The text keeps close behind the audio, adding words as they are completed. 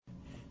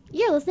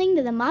You're listening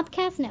to the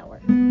Mobcast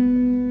Network.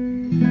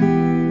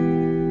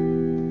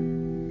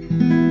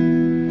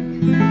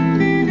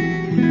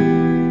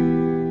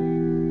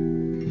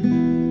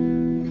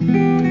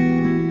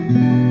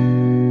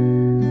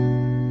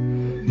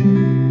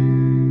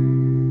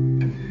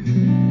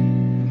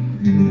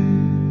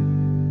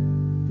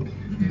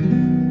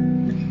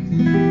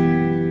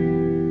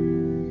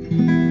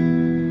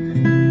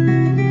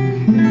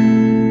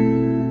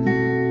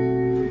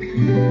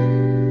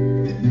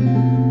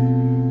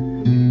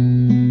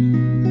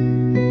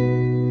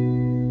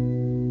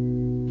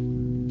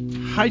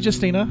 Hi,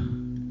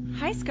 Jestina.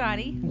 Hi,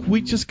 Scotty.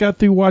 We just got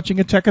through watching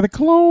Attack of the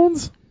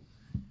Clones.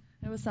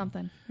 It was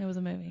something. It was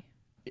a movie.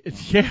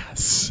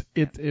 Yes,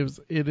 it is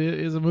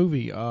a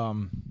movie.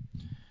 I'm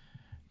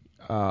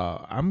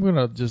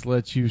gonna just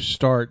let you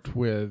start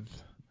with.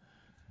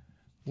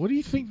 What do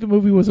you think the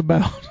movie was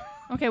about?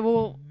 Okay,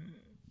 well,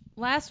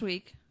 last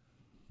week,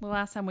 the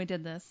last time we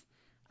did this,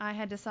 I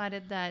had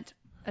decided that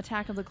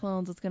Attack of the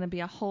Clones was going to be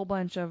a whole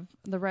bunch of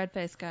the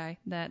red-faced guy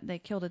that they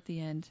killed at the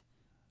end.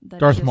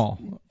 Darth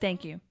Maul.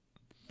 Thank you.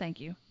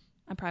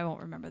 I probably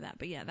won't remember that,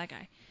 but yeah, that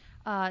guy.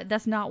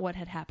 That's not what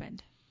had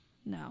happened.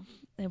 No,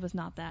 it was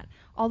not that.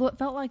 Although it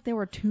felt like there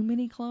were too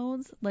many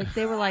clones. Like,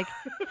 they were like,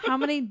 how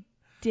many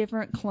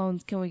different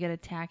clones can we get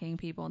attacking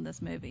people in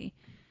this movie?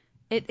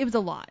 It was a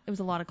lot. It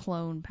was a lot of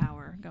clone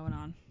power going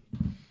on.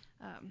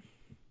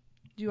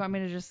 Do you want me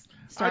to just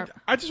start?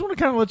 I just want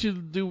to kind of let you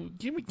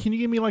Can you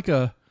give me like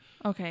a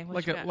Okay.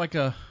 like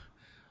a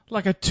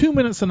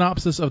 2-minute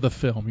synopsis of the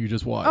film you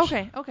just watched?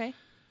 Okay.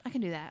 I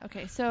can do that.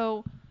 Okay,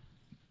 so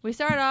we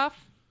start off.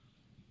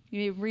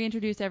 You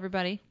reintroduce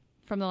everybody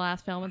from the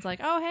last film. It's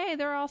like, oh, hey,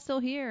 they're all still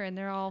here, and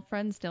they're all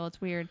friends still.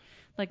 It's weird.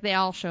 Like, they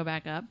all show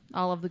back up.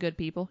 All of the good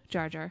people,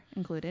 Jar Jar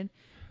included.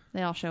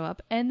 They all show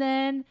up. And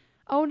then,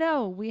 oh,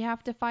 no, we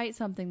have to fight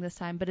something this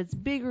time, but it's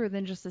bigger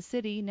than just the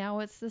city. Now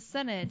it's the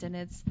Senate, and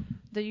it's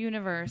the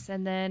universe.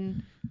 And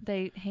then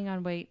hang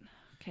on, wait.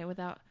 Okay,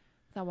 without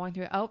walking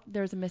through it. Oh,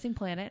 there's a missing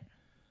planet.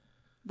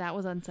 That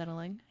was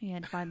unsettling. He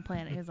had to find the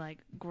planet. He was like,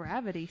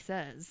 gravity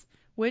says,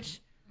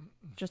 which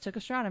just took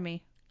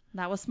astronomy.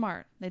 That was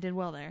smart. They did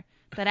well there.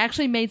 That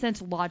actually made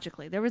sense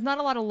logically. There was not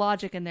a lot of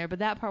logic in there, but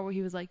that part where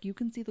he was like, you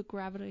can see the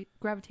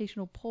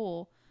gravitational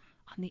pull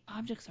on the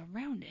objects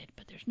around it,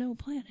 but there's no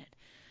planet.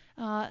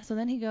 So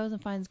then he goes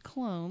and finds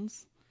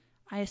clones.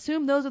 I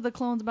assume those are the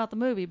clones about the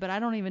movie, but I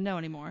don't even know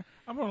anymore.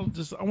 I want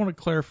to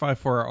clarify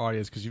for our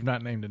audience, because you've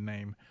not named a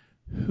name.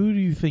 Who do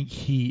you think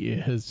he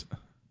is?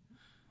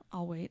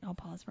 I'll wait. I'll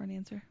pause for an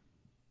answer.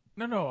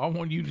 No, I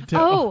want you to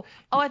tell.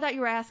 Oh, I thought you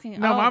were asking.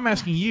 No, oh, I'm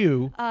asking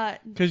you.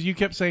 Because you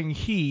kept saying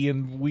he,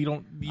 and we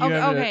don't.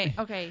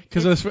 Okay.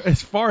 Because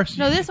as far as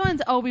this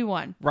one's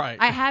Obi-Wan. Right.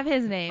 I have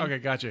his name. Okay,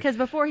 gotcha. Because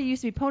before he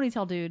used to be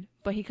Ponytail Dude,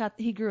 but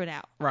he grew it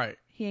out. Right.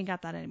 He ain't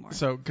got that anymore.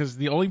 So, because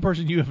the only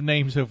person you have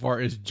named so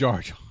far is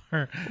Jar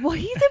Jar. Well,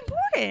 he's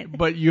important.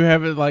 But you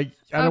haven't I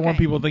don't want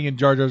people thinking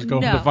Jar Jar's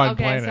going to find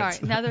planets.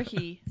 Sorry, another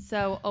he.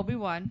 So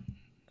Obi-Wan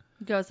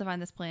goes to find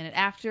this planet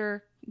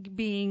after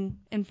being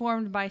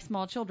informed by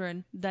small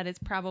children that it's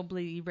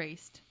probably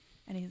erased.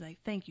 And he's like,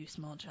 thank you,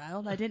 small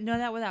child. I didn't know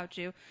that without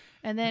you.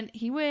 And then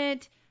he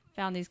went,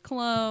 found these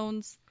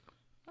clones.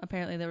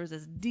 Apparently there was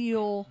this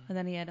deal. And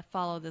then he had to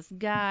follow this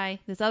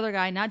other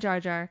guy, not Jar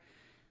Jar.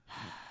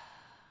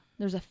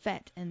 There's a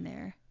Fett in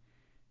there.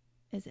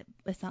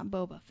 It's not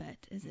Boba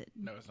Fett, is it?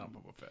 No, it's not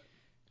Boba Fett.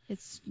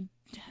 It's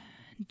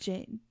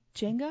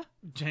Jenga?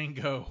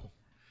 Django.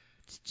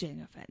 It's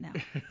Jango Fett now.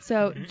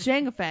 So,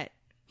 Jango Fett.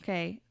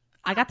 Okay.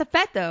 I got the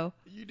Fett, though.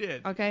 You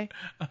did. Okay.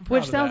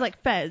 Which sounds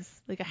like Fez,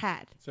 like a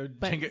hat. So,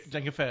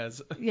 Jenga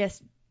Fez.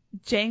 Yes.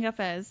 Jenga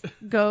Fez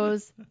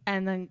goes,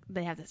 and then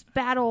they have this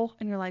battle,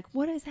 and you're like,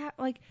 what is that?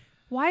 Like,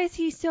 why is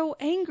he so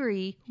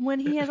angry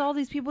when he has all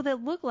these people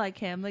that look like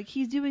him? Like,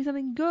 he's doing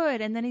something good,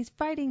 and then he's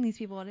fighting these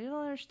people, and I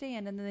don't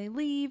understand. And then they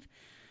leave.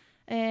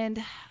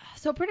 And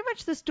so pretty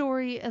much the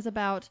story is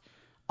about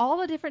all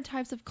the different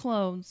types of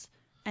clones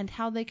and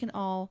how they can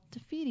all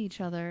defeat each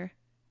other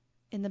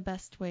in the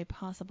best way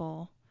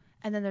possible.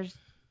 And then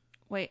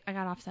I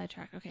got off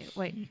sidetrack. Okay,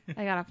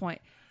 I got off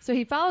point. So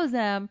he follows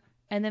them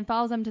and then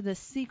follows them to this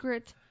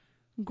secret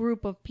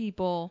group of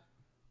people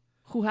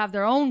who have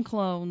their own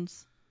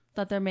clones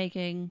that they're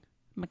making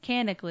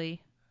mechanically.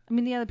 I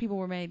mean, the other people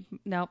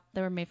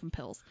they were made from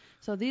pills.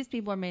 So these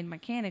people are made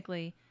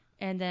mechanically,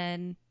 and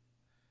then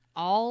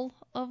all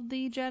of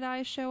the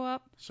Jedi show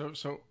up. So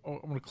I'm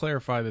going to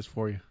clarify this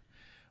for you.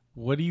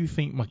 What do you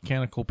think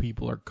mechanical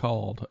people are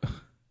called?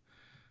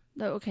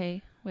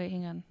 Okay, wait,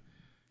 hang on.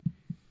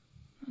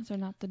 Those are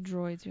not the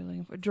droids you're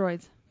looking for.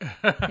 Droids.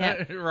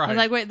 Yeah. Right. I was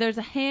like, wait, there's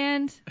a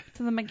hand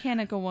to the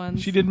mechanical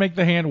ones. She did make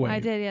the hand wave.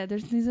 I did, yeah.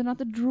 These are not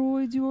the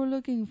droids you were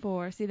looking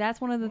for. See, that's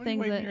one of the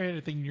things that...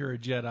 You're thinking you're a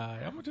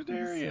Jedi. I'm a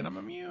Tadarian. I'm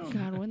immune.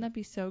 God, wouldn't that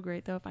be so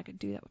great, though, if I could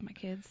do that with my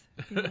kids?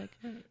 Be like,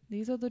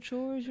 these are the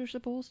chores you're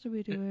supposed to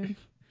be doing. You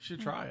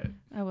should try it.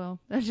 I will.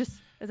 Is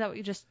that what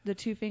you just, the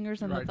two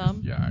fingers and right, the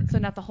thumb? Yeah. So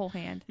not the whole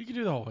hand. You can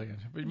do the whole hand,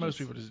 but most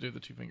people just do the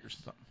two fingers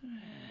and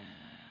thumb.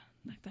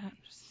 like that.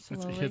 Just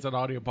It's slowly. an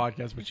audio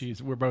podcast,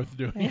 but we're both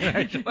doing it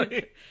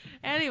actually.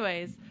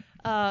 Anyways,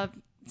 but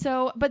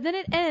then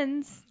it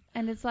ends,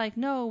 and it's like,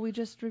 no, we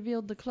just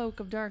revealed the cloak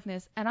of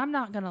darkness, and I'm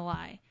not gonna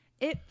lie,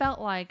 it felt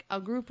like a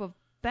group of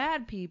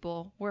bad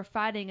people were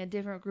fighting a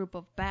different group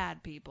of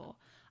bad people.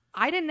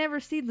 I didn't ever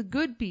see the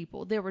good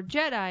people. There were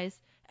Jedis,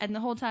 and the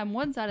whole time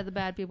one side of the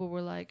bad people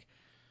were like,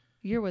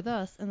 you're with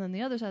us, and then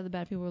the other side of the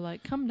bad people were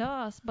like, come to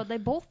us, but they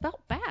both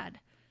felt bad.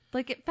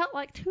 Like, it felt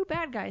like two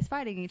bad guys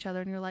fighting each other,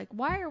 and you're like,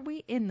 why are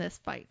we in this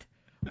fight?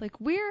 Like,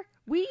 we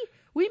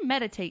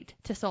meditate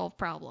to solve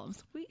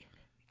problems. We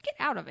get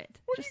out of it.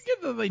 Where do you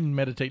get that they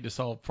meditate to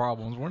solve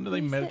problems? When do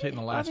they meditate in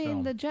the last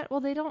film?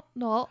 They don't.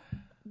 Well,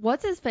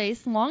 what's his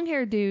face?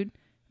 Long-haired dude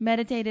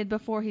meditated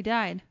before he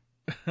died.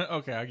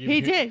 Okay,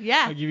 He did,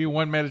 yeah. I'll give you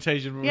one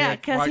meditation. Yeah,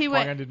 because he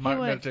went.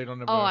 Meditate on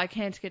the oh, I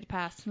can't get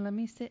past. Let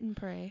me sit and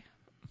pray.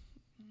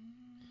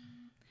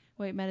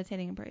 Wait,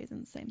 meditating and pray isn't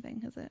the same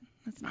thing, is it?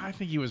 It's not. I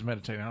think he was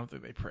meditating. I don't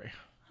think they pray.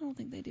 I don't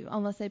think they do,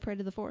 unless they pray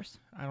to the Force.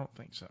 I don't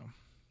think so.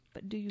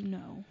 But do you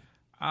know?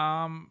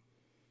 I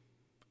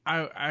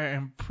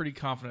am pretty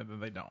confident that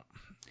they don't.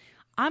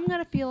 I'm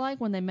gonna feel like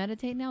when they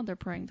meditate now, they're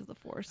praying to the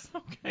Force.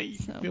 Okay, you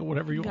can feel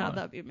whatever you want. God,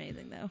 that'd be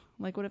amazing though.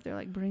 Like, what if they're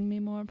like, bring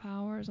me more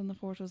powers, and the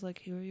Force was like,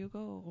 here you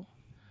go.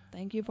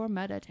 Thank you for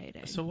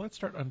meditating. So let's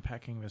start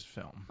unpacking this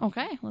film.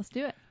 Okay, let's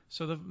do it.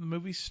 So the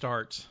movie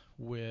starts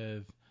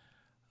with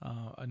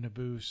a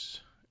Naboo's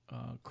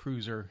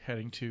cruiser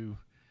heading to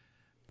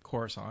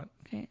Coruscant.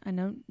 Okay, I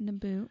know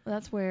Naboo.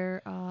 That's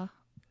where Amidala.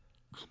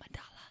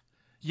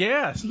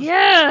 Yes.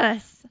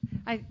 Yes.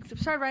 I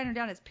started writing her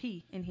down as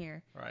P in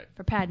here. Right.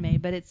 For Padme,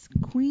 but it's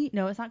Queen.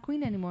 No, it's not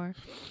Queen anymore,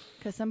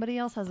 because somebody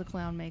else has a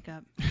clown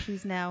makeup.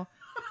 She's now.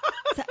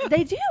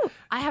 They do.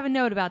 I have a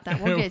note about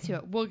that. We'll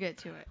get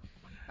to it.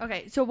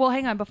 Okay, so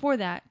hang on before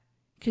that,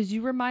 because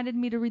you reminded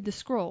me to read the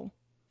scroll.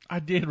 I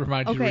did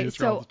remind you to read the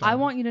scroll. Okay, so I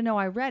want you to know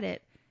I read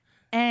it,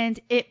 and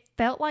it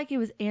felt like it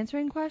was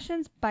answering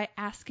questions by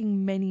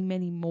asking many,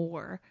 many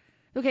more.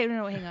 Okay,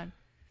 no, hang on.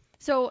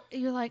 So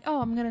you're like, oh,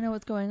 I'm going to know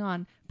what's going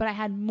on. But I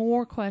had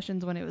more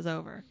questions when it was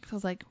over. Because I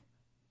was like,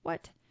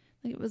 what?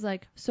 Like, it was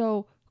like,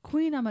 so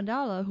Queen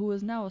Amidala, who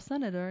is now a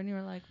senator, and you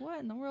were like, what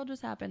in the world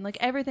just happened? Like,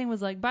 everything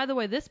was like, by the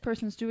way, this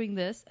person's doing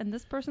this, and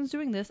this person's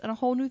doing this, and a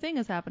whole new thing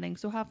is happening.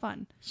 So have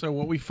fun. So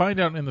what we find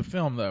out in the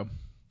film, though,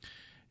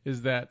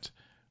 is that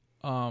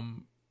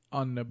on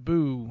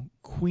Naboo,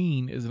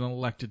 Queen is an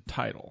elected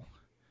title.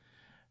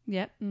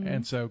 Yep. Mm-hmm.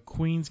 And so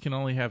queens can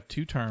only have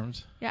 2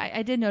 terms. Yeah,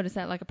 I did notice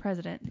that, like a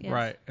president. Yes.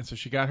 Right. And so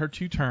she got her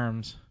 2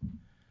 terms.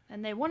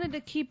 And they wanted to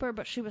keep her,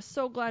 but she was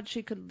so glad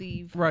she could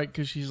leave. Right,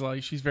 because she's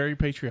very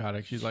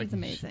patriotic. She's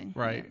amazing.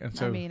 Right. Yeah. And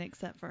so, I mean,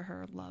 except for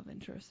her love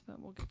interest, but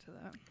we'll get to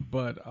that.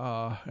 But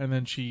and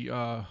then she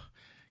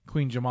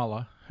Queen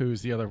Jamala,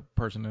 who's the other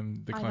person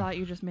in the I clan. thought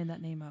you just made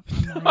that name up.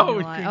 I'm not No,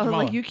 gonna lie. Queen I was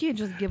Jamala. like, you can't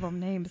just give them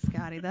names,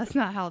 Scotty. That's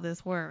not how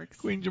this works.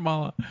 Queen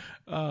Jamala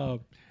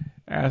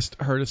asked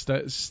her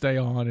to stay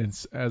on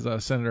as a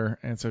senator,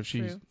 and so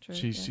she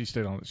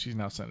stayed on. She's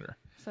now senator.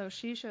 So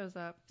she shows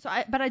up.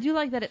 But I do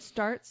like that it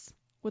starts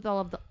with all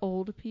of the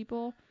old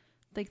people.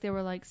 Like, they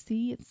were like,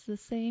 see, it's the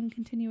same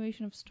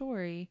continuation of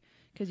story.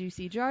 Because you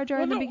see Jar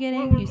Jar in the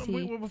beginning.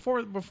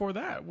 Before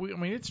that,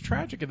 it's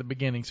tragic at the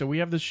beginning. So we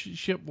have the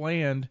ship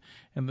land,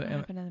 What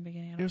happened in the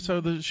beginning?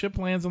 So the ship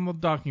lands on the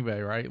docking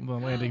bay, right? The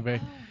landing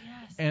bay. Oh,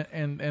 yes.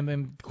 And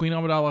then Queen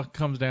Amidala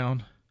comes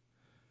down,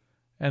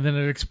 and then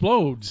it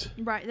explodes.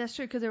 Right, that's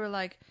true. Because they were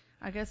like,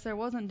 I guess there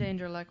wasn't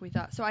danger like we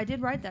thought. So I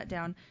did write that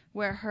down,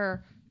 where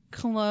her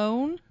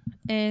clone,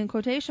 in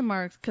quotation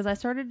marks, because I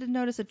started to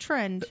notice a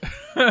trend,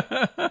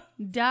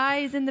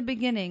 dies in the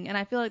beginning, and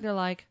I feel like they're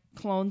like,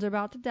 clones are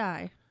about to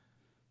die,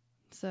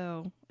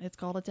 so it's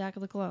called Attack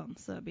of the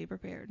Clones, so be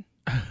prepared.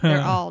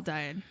 They're all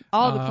dying.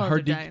 All the clones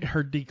are dying.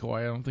 Her decoy,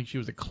 I don't think she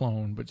was a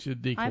clone, but she's a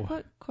decoy. I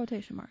put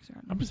quotation marks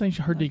around it. I'm just saying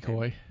her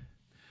decoy,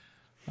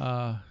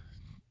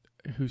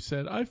 who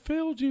said, I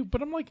failed you,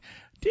 but I'm like,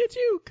 did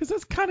you? Because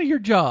that's kind of your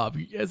job.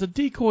 As a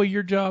decoy,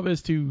 your job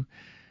is to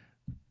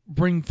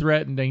bring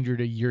threat and danger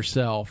to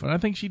yourself, and I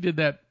think she did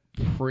that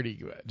pretty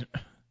good.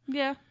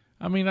 Yeah.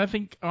 I mean, I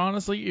think,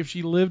 honestly, if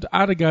she lived,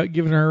 I'd have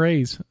given her a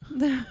raise.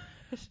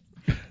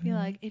 Be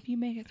like, if you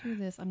make it through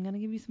this, I'm going to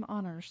give you some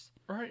honors.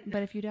 Right.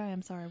 But if you die,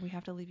 I'm sorry. We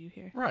have to leave you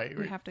here. Right.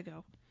 We have to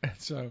go.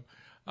 So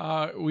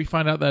we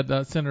find out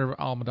that Senator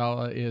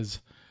Amidala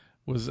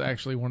was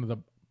actually one of the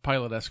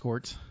pilot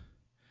escorts.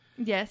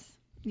 Yes.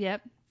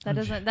 Yep. That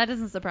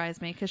doesn't surprise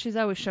me, because she's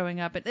always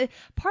showing up.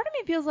 Part of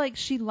me feels like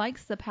she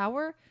likes the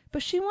power,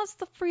 but she wants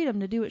the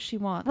freedom to do what she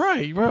wants.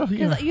 Right. Well,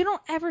 because you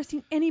don't ever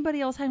see anybody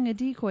else having a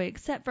decoy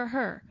except for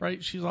her.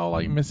 Right. She's all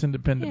like Miss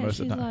Independent most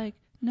of the time. She's like,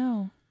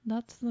 no,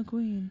 that's the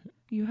queen.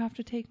 You have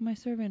to take my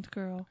servant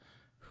girl,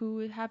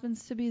 who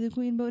happens to be the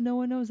queen, but no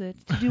one knows it,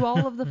 to do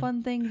all of the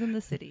fun things in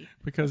the city.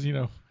 Because,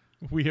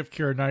 we have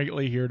Keira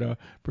Knightley here to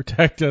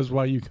protect us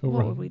while you go What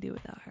rogue. would we do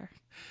without her?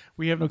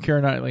 We have no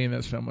Keira Knightley in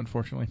this film,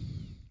 unfortunately.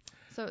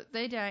 So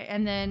they die,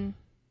 and then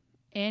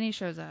Annie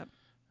shows up.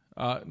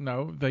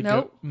 No, they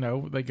go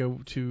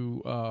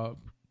to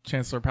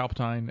Chancellor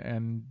Palpatine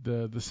and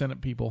the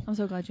Senate people. I'm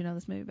so glad you know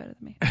this movie better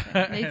than me.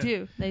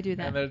 Okay. They do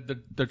that.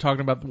 And they're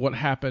talking about what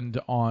happened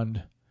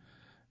on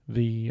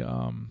the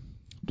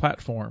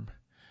platform,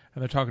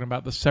 and they're talking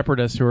about the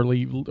separatists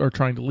who are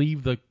trying to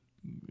leave the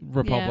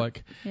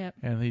Republic. Yep.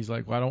 And he's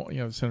like, well, I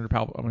don't,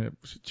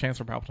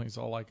 Chancellor Palpatine's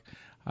all like,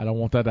 I don't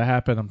want that to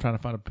happen. I'm trying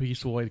to find a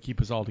peaceful way to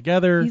keep us all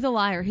together. He's a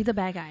liar. He's a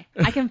bad guy.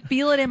 I can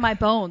feel it in my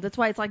bones. That's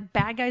why it's like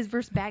bad guys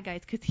versus bad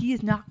guys, because he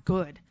is not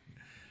good.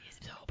 He's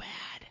so bad.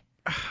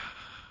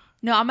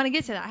 No, I'm going to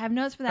get to that. I have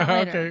notes for that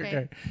later.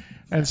 Okay.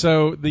 And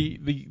so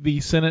the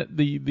Senate,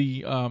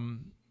 the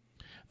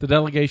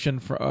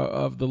delegation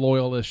of the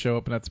loyalists show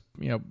up, and that's,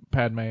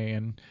 Padme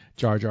and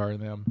Jar Jar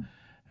and them.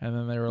 And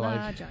then they were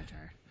like, Jar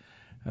Jar.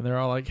 And they're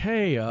all like,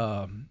 hey,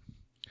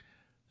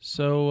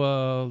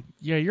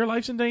 your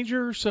life's in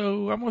danger,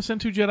 so I'm going to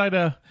send 2 Jedi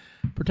to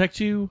protect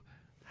you.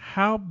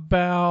 How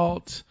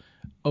about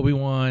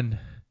Obi-Wan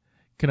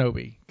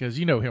Kenobi? Because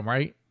you know him,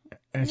 right?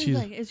 And she's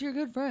like, it's your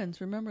good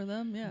friends. Remember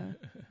them? Yeah.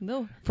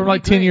 No. From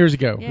like 10 years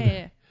ago.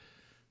 Yeah.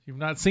 You've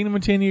not seen them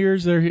in 10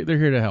 years. They're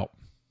here to help.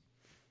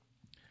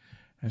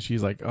 And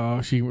she's like,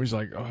 she was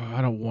like,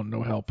 I don't want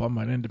no help. I'm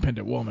an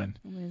independent woman.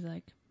 And he's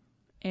like,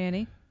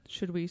 Annie,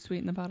 should we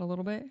sweeten the pot a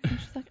little bit? And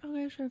she's like,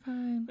 okay, sure,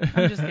 fine.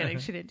 I'm just kidding.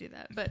 She didn't do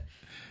that. But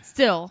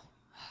still,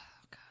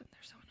 oh, God,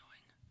 they're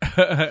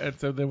so annoying. And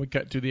so then we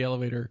cut to the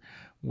elevator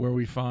where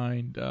we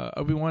find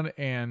Obi-Wan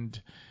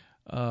and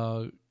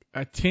a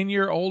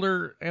 10-year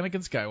older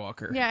Anakin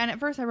Skywalker. Yeah, and at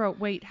first I wrote,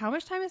 wait, how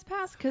much time has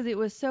passed? Because it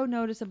was so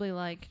noticeably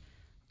like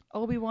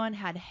Obi-Wan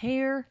had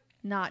hair,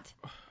 not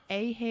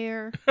a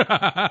hair,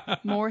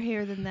 more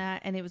hair than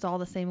that, and it was all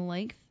the same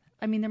length.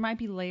 I mean, there might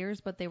be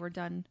layers, but they were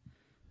done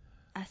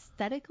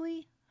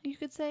aesthetically, you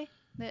could say.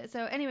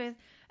 So anyways,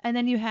 and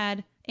then you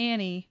had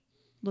Annie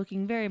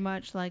looking very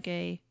much like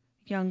a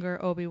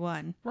younger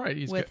Obi-Wan.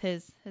 Right. With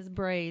his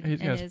braid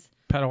and his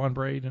Padawan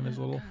braid and his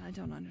little... God, I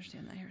don't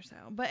understand that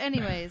hairstyle. But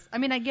anyways, I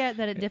mean, I get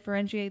that it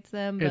differentiates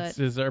them, but...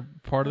 Is there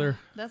part of their...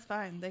 That's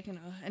fine. They can...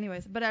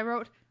 anyways, but I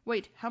wrote,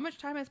 wait, how much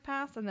time has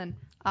passed? And then,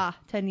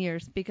 10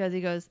 years. Because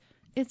he goes,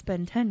 it's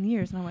been 10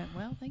 years. And I went,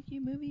 well, thank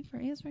you, movie, for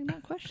answering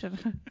that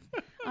question.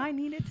 I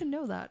needed to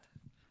know that.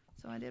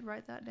 So I did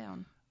write that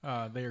down.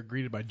 They are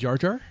greeted by Jar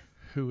Jar,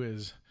 who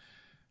is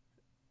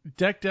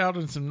decked out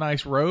in some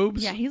nice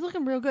robes. Yeah, he's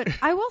looking real good.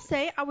 I will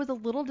say I was a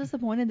little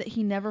disappointed that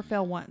he never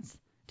fell once.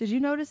 Did you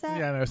notice that?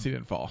 Yeah, I noticed he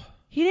didn't fall.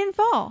 He didn't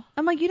fall.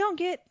 I'm like, you don't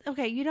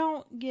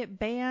get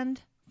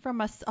banned from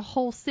a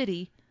whole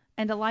city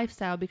and a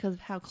lifestyle because of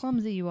how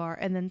clumsy you are,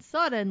 and then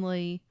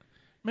suddenly...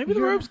 Maybe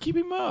the robes keep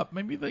him up.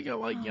 Maybe they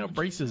got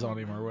braces on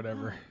him or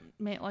whatever.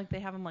 Like they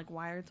have him like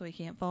wired so he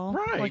can't fall.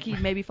 Right. Like he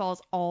maybe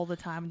falls all the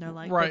time and they're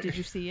like, right. But did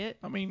you see it?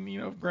 I mean,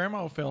 if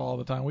Grandma fell all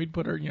the time, we'd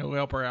put her,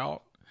 help her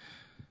out.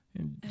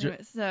 Anyway,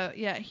 so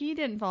yeah, he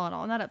didn't fall at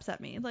all, and that upset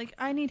me. Like,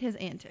 I need his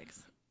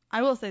antics.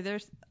 I will say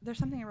there's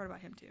something I wrote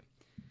about him too,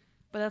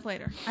 but that's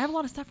later. I have a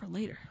lot of stuff for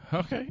later.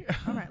 Okay.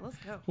 All right, let's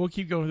go. We'll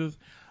keep going with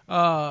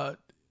this.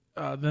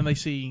 Then they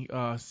see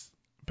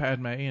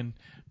Padme, and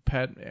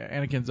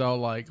Anakin's all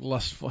like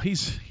lustful.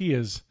 He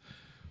is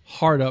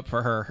hard up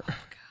for her. Oh, God.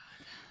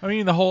 I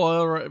mean, the whole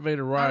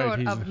elevator ride.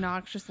 He's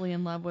obnoxiously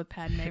in love with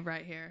Padme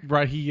right here.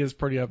 Right, he is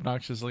pretty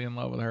obnoxiously in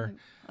love with her.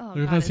 Oh,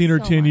 I've not seen her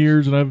 10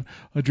 years, and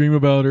I dream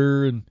about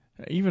her. And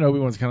even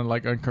Obi-Wan's kind of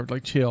like uncomfortable,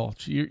 like chill.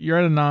 You're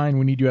at a 9.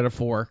 We need you at a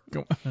 4.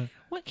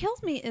 What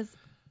kills me is,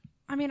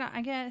 I mean,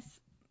 I guess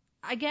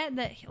I get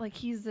that like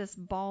he's this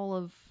ball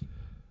of.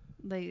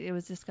 Like it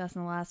was discussed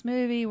in the last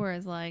movie, where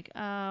it's like,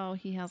 oh,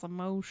 he has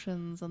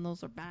emotions and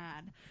those are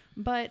bad,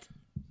 but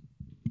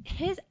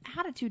his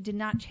attitude did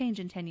not change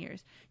in 10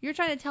 years. You're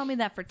trying to tell me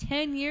that for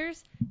 10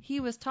 years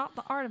he was taught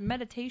the art of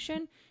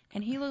meditation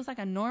and he looks like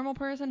a normal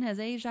person, has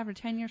aged after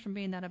 10 years from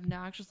being that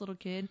obnoxious little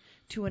kid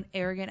to an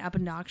arrogant,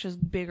 obnoxious,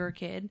 bigger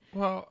kid?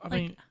 Well,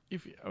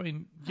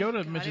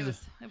 Yoda mentions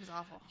this. It was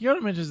awful.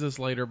 Yoda mentions this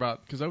later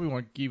about, because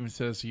Obi-Wan even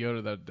says to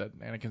Yoda that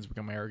Anakin's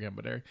become arrogant,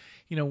 but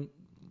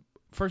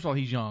first of all,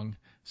 he's young.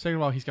 Second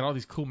of all, he's got all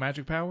these cool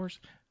magic powers.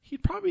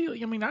 He'd probably,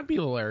 I'd be a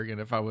little arrogant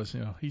if I was,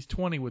 he's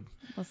 20 with...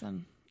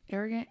 Listen,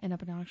 arrogant and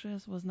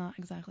obnoxious was not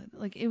exactly,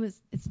 like, it's,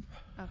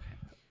 okay.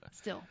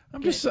 Still.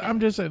 I'm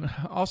just saying,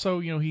 also,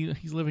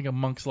 he's living a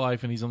monk's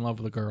life and he's in love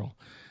with a girl.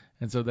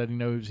 And so that he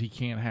knows he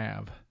can't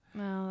have.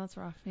 No, that's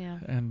rough, yeah.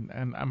 And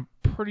I'm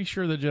pretty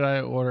sure the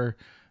Jedi Order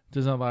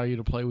doesn't allow you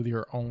to play with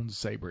your own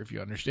saber, if you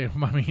understand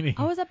my meaning.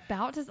 I was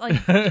about to,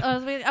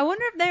 I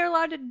wonder if they're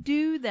allowed to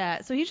do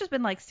that. So he's just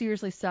been,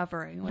 seriously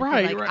suffering.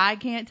 Right. I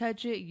can't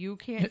touch it, you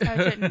can't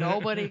touch it,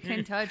 nobody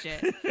can touch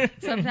it.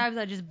 Sometimes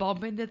I just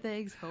bump into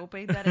things,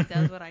 hoping that it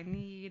does what I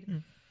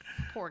need.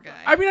 Poor guy.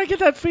 I mean, I get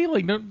that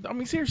feeling. No, I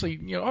mean,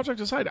 seriously, all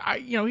jokes aside,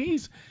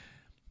 he's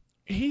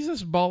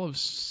this ball of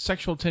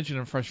sexual tension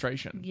and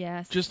frustration.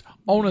 Yes. Just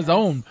on his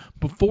own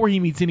before he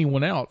meets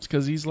anyone else,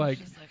 because he's like...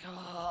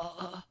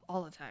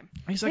 all the time.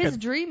 His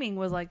dreaming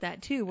was like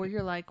that too, where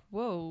you're like,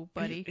 "Whoa,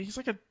 buddy." He's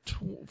like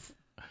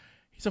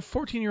he's a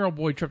 14-year-old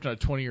boy trapped in a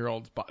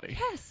 20-year-old's body.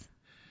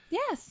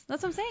 Yes,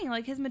 that's what I'm saying.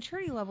 Like his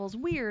maturity level is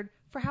weird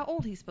for how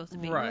old he's supposed to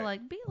be. Right. We're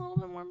like, be a little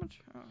bit more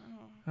mature.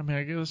 I mean,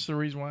 I guess that's the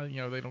reason why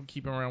they don't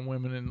keep him around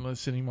women and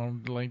send him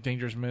on like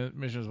dangerous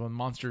missions with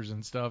monsters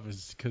and stuff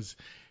is because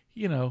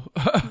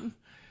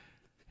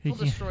He'll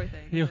destroy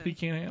things. He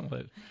can't handle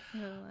it.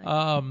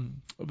 Like,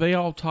 They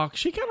all talk.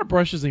 She kind of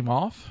brushes him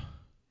off.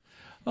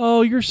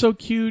 Oh, you're so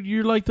cute.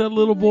 You're like that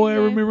little boy I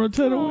remember on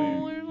Tunnel.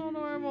 Oh, you're so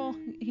adorable.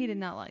 He did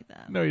not like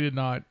that. No, he did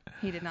not.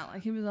 He did not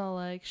like. He was all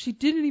like, she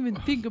didn't even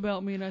think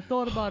about me, and I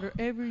thought about her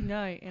every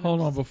night. And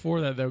Hold on, before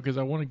that though, because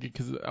I want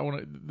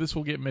to. This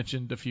will get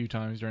mentioned a few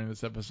times during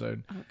this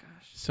episode. Oh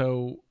gosh.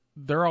 So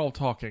they're all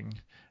talking. And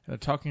they're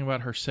talking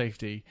about her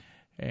safety.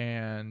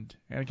 And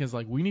Anakin's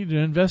like, we need to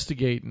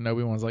investigate. And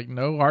Obi-Wan's like,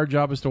 no, our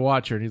job is to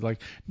watch her. And he's like,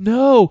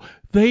 no,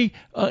 they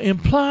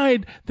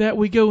implied that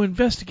we go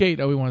investigate.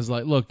 Obi-Wan's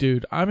like, look,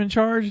 dude, I'm in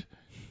charge.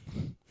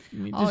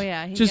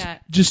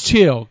 Just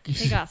chill.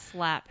 He got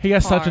slapped. He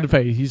got slapped in the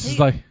face. He's just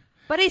like.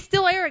 But he's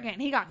still arrogant.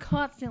 He got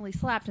constantly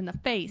slapped in the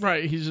face.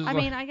 Right. He's just. I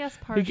mean, I guess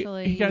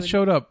partially. He got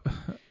showed up.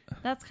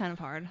 That's kind of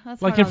hard. That's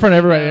like hard in front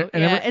of everybody.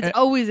 It's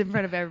always in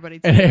front of everybody.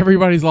 Too. And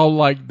everybody's all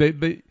like,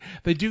 they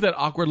do that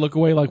awkward look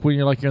away, like when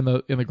you're like in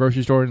the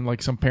grocery store and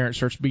like some parent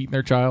starts beating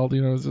their child.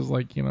 It's just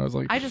like, it's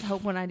like. I just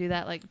hope when I do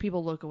that, like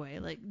people look away,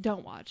 like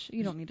don't watch.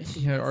 You don't need to see.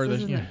 Yeah, this. or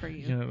This isn't for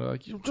you.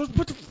 Like just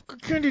put the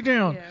candy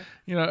down.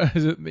 Yeah.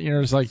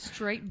 It's like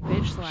straight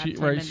bitch slap.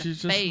 Right,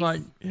 she's just face.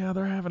 like, yeah,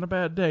 they're having a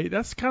bad day.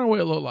 That's kind of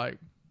what it looked like.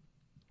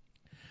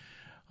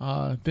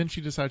 Then she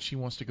decides she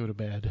wants to go to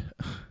bed.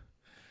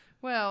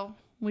 Well,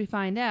 we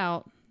find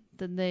out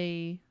that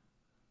they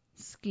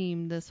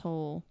schemed this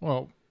whole.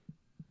 Well,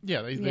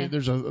 yeah,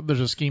 there's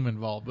a scheme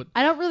involved, but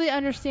I don't really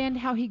understand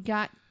how he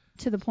got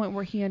to the point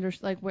where he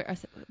understood. Like where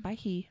by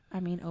he,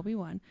 I mean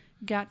Obi-Wan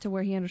got to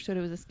where he understood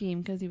it was a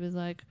scheme because he was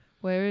like,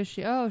 "Where is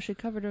she? Oh, she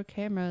covered her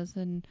cameras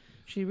and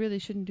she really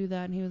shouldn't do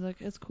that." And he was like,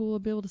 "It's cool. I'll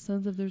be able to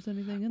sense if there's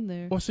anything in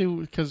there." Well, see,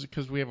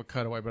 because we have a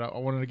cutaway, but I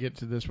wanted to get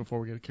to this before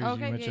we get to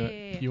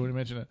okay, you want to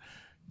mention it.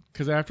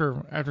 Because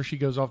after she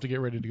goes off to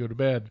get ready to go to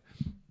bed,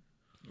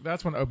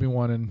 that's when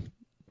Obi-Wan and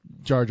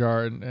Jar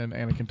Jar and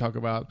Anakin talk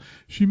about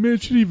she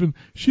didn't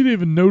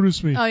even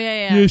notice me. Oh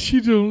yeah. Yeah, she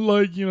don't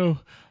like you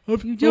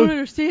don't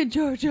understand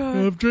Jar Jar.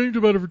 I've dreamed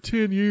about her for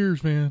 10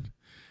 years, man,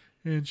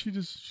 and she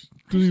just.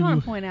 I just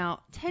want to point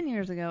out, 10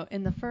 years ago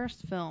in the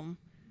first film,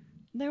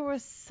 there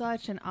was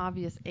such an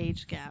obvious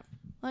age gap.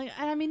 Like,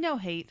 I mean, no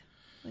hate.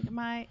 Like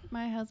my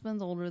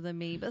husband's older than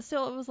me, but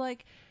still, it was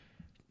like.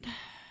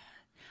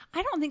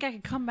 I don't think I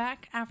could come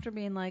back after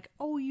being like,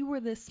 oh, you were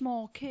this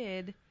small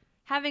kid.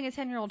 Having a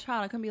 10-year-old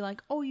child, I couldn't be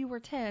like, oh, you were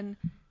 10.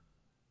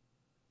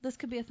 This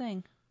could be a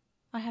thing.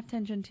 I have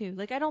tension too.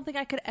 Like, I don't think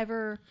I could,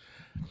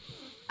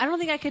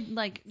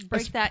 like,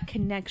 break that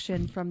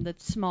connection from the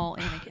small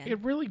Anakin.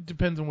 It really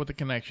depends on what the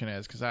connection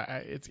is, because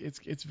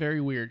it's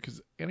very weird,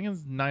 because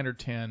Anakin's 9 or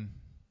 10.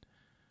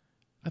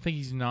 I think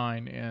he's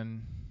 9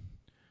 in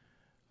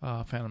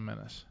Phantom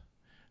Menace.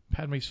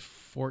 Padme's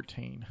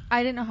 14.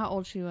 I didn't know how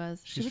old she was.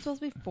 She was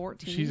supposed to be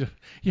 14.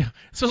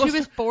 So she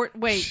was 4.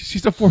 Wait.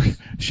 She's a 14.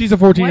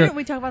 Why didn't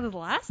we talk about this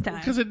last time?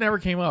 Because it never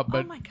came up.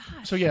 But, oh my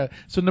gosh. So yeah.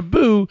 So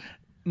Naboo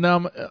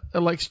now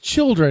elects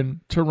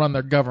children to run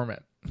their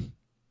government. Oh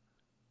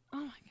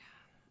my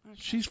god. Okay.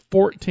 She's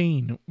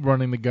 14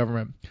 running the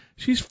government.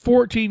 She's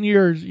 14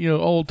 years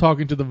old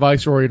talking to the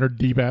viceroy in her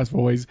deep ass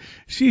voice.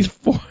 She's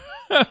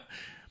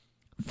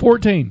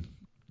 14.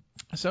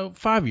 So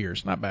 5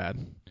 years, not bad.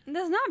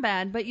 That's not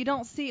bad, but you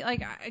don't see,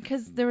 like,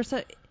 because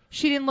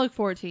she didn't look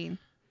 14,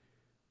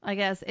 I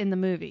guess, in the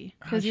movie.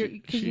 She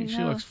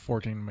looks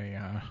 14 to me.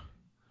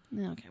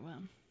 Okay,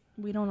 well,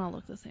 we don't all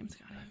look the same,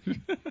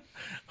 Scotty.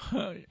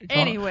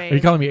 Anyway. Are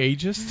you calling me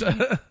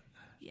ageist?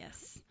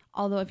 Yes.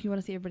 Although, if you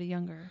want to see everybody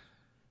younger,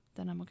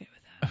 then I'm okay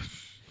with that.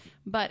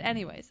 But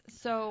anyways,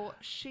 so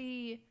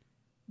she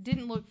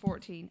didn't look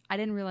 14. I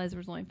didn't realize there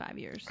was only 5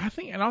 years. I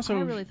think, and also...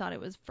 I really thought it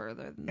was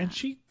further than that. And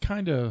she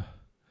kind of...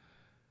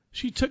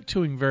 She took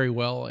to him very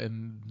well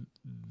in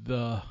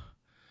the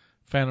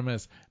Phantom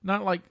Menace.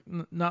 Not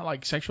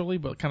like sexually,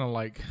 but kind of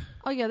like.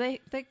 Oh yeah, they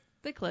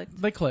clicked.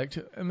 They clicked,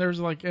 and there's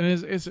like, and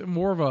it's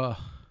more of a.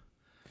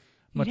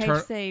 You hate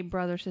to say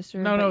brother sister.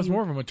 No, it's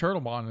more of a maternal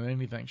bond than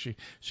anything. She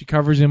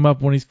covers him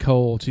up when he's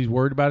cold. She's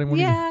worried about him when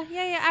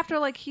yeah. After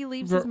like he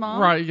leaves his mom.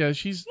 Right. Yeah.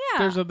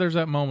 There's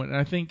that moment, and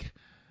I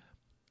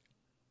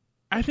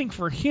think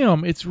for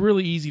him it's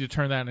really easy to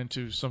turn that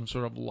into some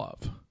sort of love.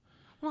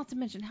 Not to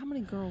mention, how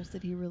many girls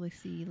did he really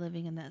see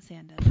living in that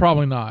sand desert?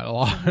 Probably not a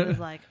lot. He was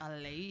like a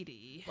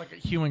lady. Like a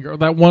human girl.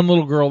 That one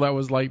little girl that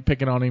was like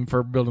picking on him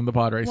for building the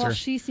pod racer. Well,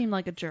 she seemed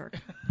like a jerk.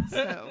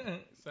 So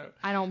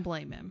I don't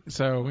blame him.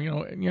 So,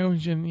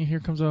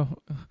 here comes an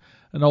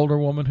older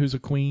woman who's a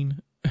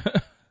queen.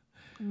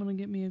 I'm going to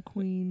get me a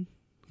queen.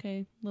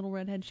 Okay, little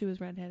redhead. She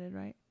was redheaded,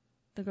 right?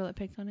 The girl that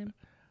picked on him?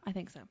 I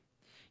think so.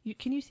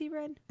 Can you see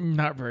red?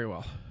 Not very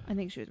well. I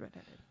think she was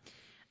redheaded.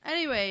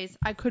 Anyways,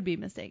 I could be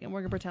mistaken. We're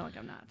going to pretend like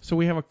I'm not. So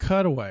we have a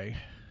cutaway,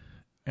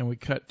 and we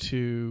cut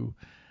to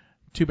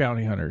 2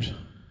 bounty hunters.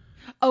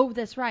 Oh,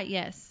 that's right,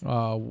 yes.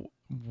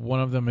 one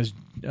of them is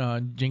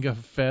Jenga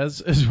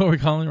Fez, is what we're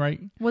calling, right?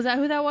 Was that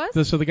who that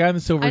was? So the guy in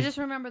the silver. I just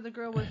remember the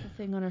girl with the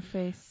thing on her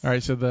face. All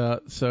right, so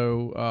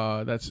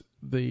that's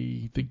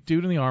the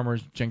dude in the armor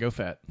is Django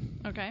Fett.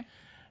 Okay.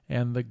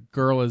 And the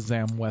girl is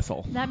Zam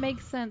Wessel. That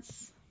makes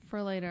sense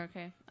for later.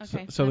 Okay.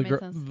 So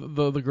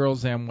the girl is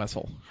Zam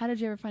Wessel. How did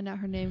you ever find out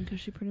her name? Because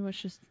she pretty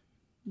much just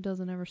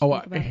doesn't ever speak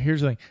about it. Here's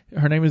the thing.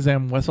 Her name is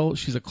Zam Wessel.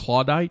 She's a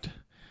Claudite,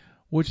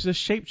 which is a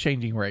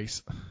shape-changing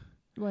race.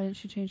 Why didn't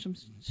she change some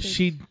shapes?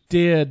 She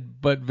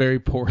did, but very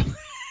poorly.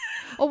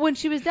 Oh, when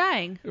she was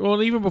dying.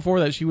 Well, even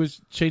before that, she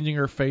was changing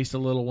her face a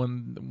little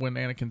when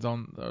Anakin's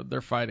on.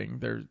 They're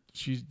fighting.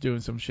 She's doing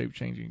some shape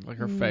changing, like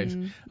her face.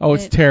 Oh,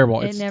 it's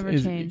terrible. It never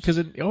changed. Because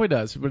it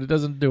does, but it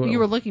doesn't do it. You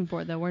were looking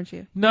for it though, weren't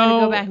you? No. You had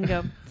to go back and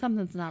go,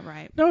 something's not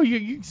right. No,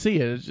 you can see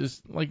it. It's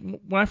just like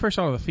when I first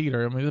saw it in the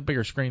theater. I mean, it's a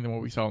bigger screen than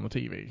what we saw on the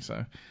TV.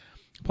 So,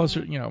 plus,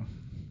 Part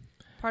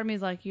of me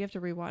is like, you have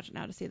to rewatch it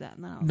now to see that.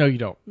 And then no, you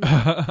don't.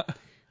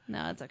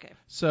 No, it's okay.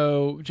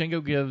 So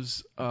Django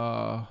gives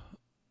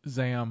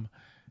Zam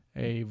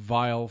a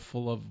vial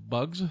full of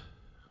bugs,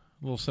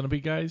 little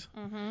centipede guys,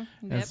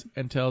 Yep.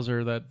 and tells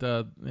her that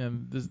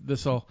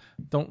this'll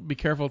don't be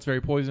careful. It's very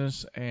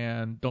poisonous,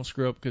 and don't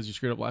screw up because you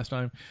screwed up last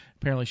time.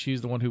 Apparently,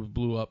 she's the one who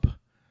blew up.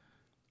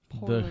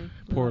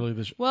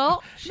 Poorly.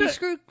 Well, she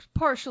screwed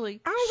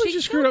partially. I don't think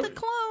she screwed up the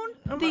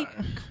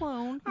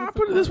clone. I'll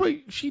put it this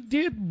way: she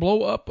did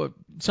blow up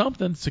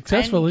something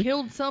successfully. And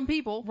killed some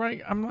people.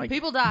 Right? I'm like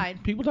people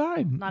died. People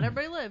died. Not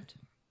everybody lived.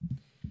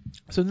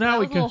 So now that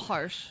was a little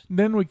harsh.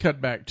 Then we cut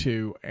back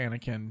to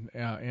Anakin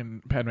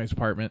in Padme's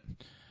apartment.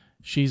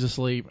 She's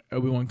asleep.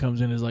 Obi-Wan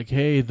comes in and is like,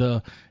 hey,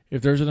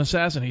 if there's an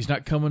assassin, he's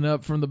not coming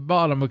up from the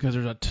bottom because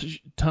there's a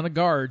ton of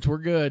guards. We're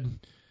good.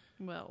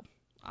 Well,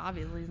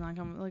 obviously he's not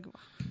coming. Like,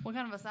 what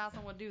kind of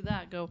assassin would do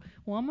that? Go,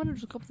 well, I'm going to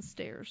just go up the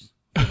stairs.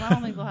 Because I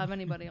don't think they'll have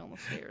anybody on the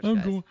stairs,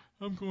 guys.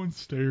 I'm going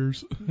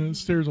stairs.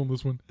 Stairs on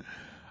this one.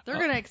 They're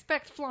going to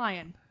expect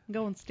flying.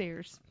 Going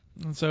stairs.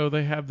 And so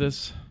they have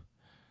this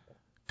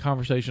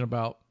conversation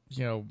about,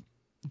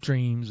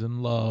 dreams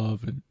and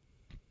love. And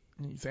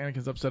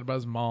Anakin's upset about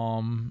his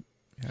mom.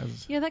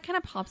 Yeah, that kind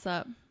of pops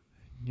up.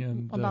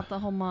 And, about the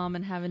whole mom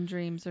and having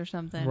dreams or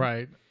something.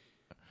 Right.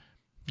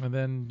 And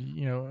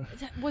then,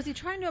 Was he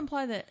trying to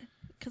imply that...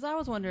 Because I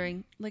was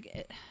wondering,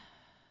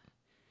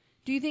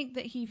 do you think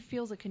that he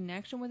feels a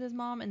connection with his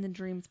mom and the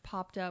dreams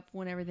popped up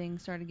when everything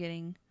started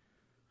getting...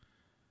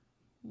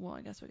 Well,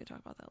 I guess we could talk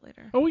about that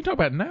later. Oh, we can talk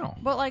about it now.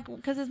 But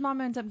because his mom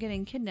ends up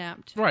getting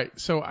kidnapped. Right.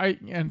 Do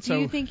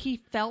you think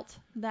he felt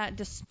that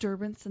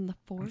disturbance in the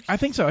Force? I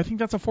think so. I think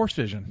that's a Force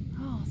vision.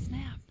 Oh,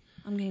 snap.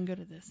 I'm getting good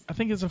at this. I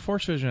think it's a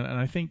Force vision, and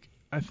I think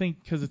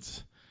because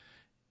it's,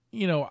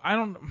 I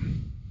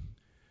don't...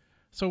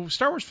 So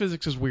Star Wars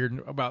physics is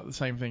weird about the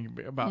same thing,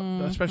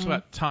 especially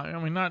about time.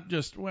 I mean, not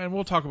just... And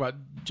we'll talk about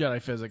Jedi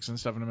physics and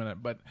stuff in a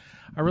minute, but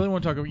I really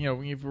want to talk about,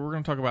 if we're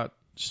going to talk about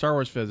Star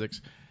Wars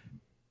physics...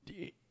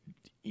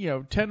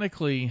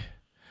 technically,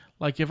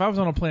 if I was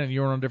on a planet and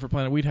you were on a different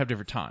planet, we'd have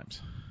different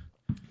times.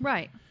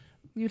 Right.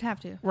 You'd have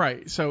to.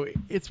 Right. So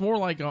it's more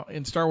like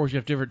in Star Wars you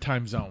have different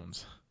time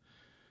zones.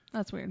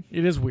 That's weird.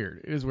 It is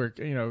weird.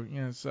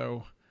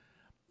 So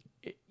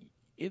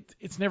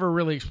it's never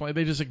really explained.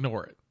 They just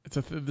ignore it.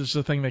 This is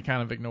a thing they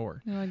kind of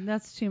ignore. You're like,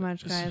 that's too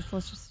much, guys.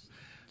 Let's just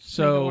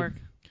make it work.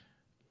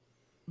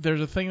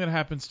 There's a thing that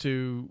happens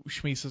to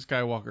Shmi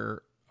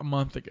Skywalker a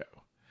month ago.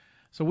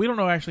 So we don't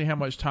know actually how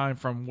much time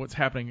from what's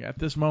happening at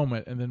this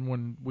moment, and then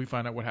when we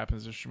find out what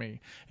happens to Shmi,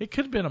 it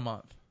could have been a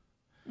month.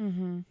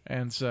 Mm-hmm.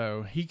 And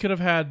so he could have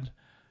had,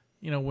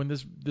 when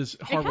this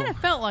horrible... It kind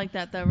of felt like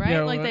that, though,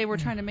 right? Like they were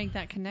trying to make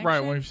that connection.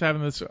 Right, when he was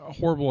having this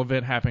horrible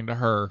event happening to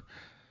her.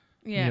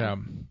 Yeah.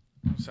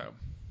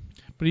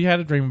 But he had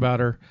a dream about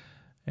her,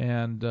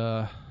 and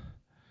then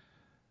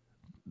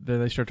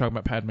they start talking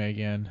about Padme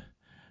again.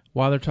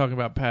 While they're talking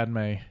about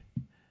Padme...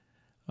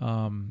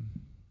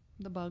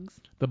 The bugs.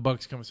 The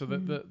bugs come. So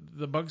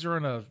the bugs are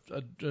in a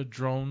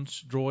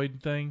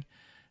droid thing,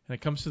 and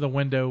it comes to the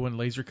window, and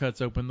laser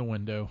cuts open the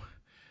window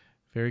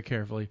very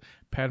carefully.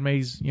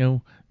 Padme's,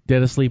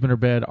 dead asleep in her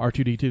bed.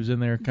 R2-D2's in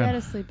there. Dead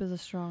asleep is a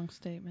strong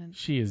statement.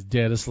 She is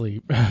dead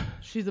asleep.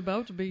 She's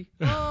about to be.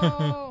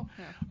 Oh.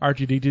 Yeah.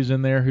 R2-D2's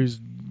in there,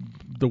 who's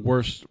the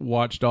worst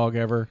watchdog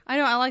ever. I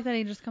know. I like that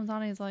he just comes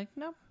on and he's like,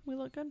 no, we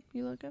look good.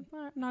 You look good. All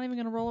right, I'm not even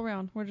going to roll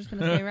around. We're just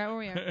going to stay right where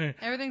we are.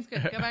 Everything's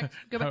good.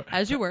 Go back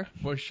as you were.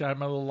 Boy, shine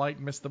my little light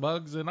and miss the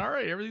bugs, and all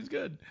right, everything's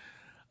good.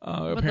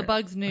 But the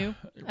bugs knew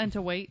and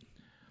to wait.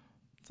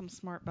 Some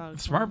smart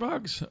bugs. Smart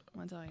bugs.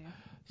 I'll tell you.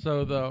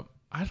 So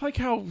I like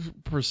how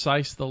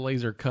precise the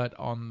laser cut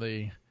on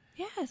the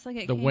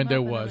the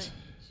window was.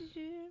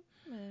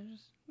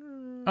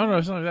 Oh no,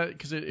 it's not like that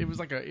because it was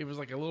like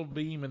a little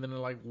beam and then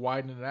it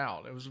widened it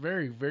out. It was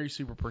very, very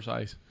super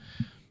precise.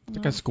 It's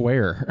like a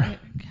square.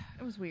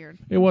 It was weird.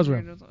 It was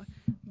weird.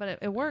 But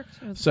it worked.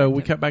 So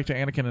we cut back to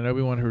Anakin and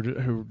Obi-Wan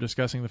who are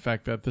discussing the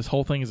fact that this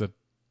whole thing is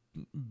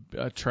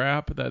a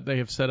trap that they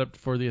have set up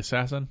for the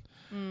assassin.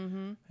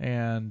 Mm-hmm.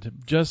 And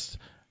just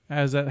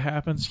as that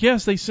happens,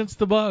 yes, they sense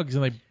the bugs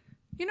and they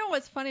You know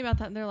what's funny about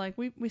that? They're like,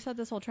 we set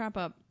this whole trap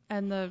up,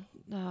 and the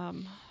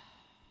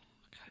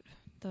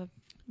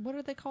what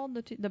are they called?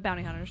 The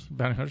bounty hunters.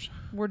 Bounty hunters.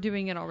 We're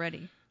doing it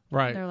already.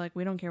 Right. They're like,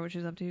 we don't care what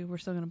she's up to. We're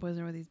still gonna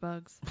poison her with these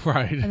bugs.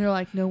 Right. And they're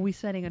like, no, we're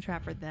setting a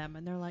trap for them.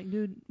 And they're like,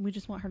 dude, we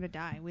just want her to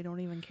die. We don't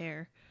even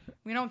care.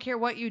 We don't care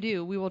what you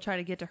do. We will try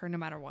to get to her no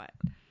matter what.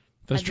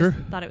 That's true. I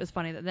just thought it was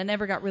funny that they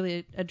never got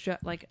really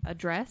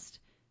addressed.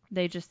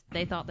 They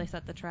thought they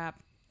set the trap.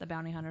 The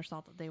bounty hunters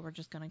thought that they were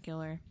just gonna kill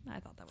her. I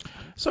thought that was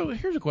funny. So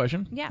here's a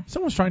question. Yeah.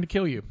 Someone's trying to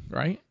kill you,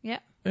 right? Yeah.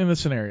 In this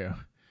scenario,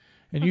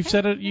 and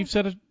Okay. you've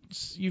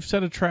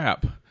set a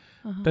trap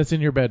that's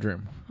in your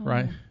bedroom,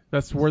 right?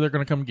 That's where they're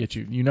gonna come get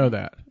you. You know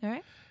that. All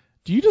right.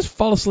 Do you just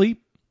fall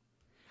asleep?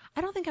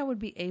 I don't think I would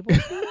be able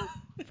to,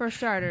 for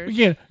starters.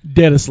 Again,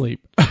 dead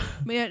asleep. But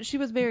yeah, she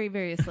was very,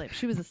 very asleep.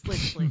 She was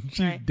asleep, She's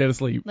right? dead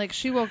asleep. Like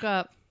she woke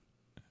up,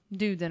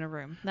 dudes in a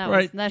room.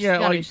 Right. That's Yeah,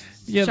 gotta like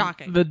be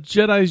shocking. The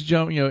Jedi's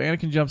jump.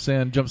 Anakin jumps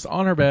in, jumps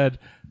on her bed,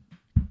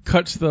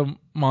 cuts the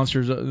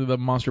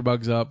monster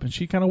bugs up, and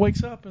she kind of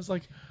wakes up and is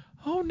like,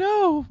 "Oh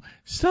no,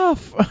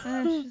 stuff."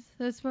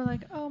 It's more like,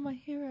 oh, my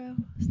hero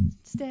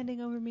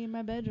standing over me in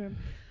my bedroom.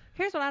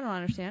 Here's what I don't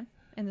understand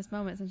in this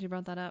moment, since you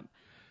brought that up.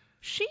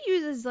 She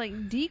uses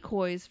like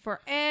decoys for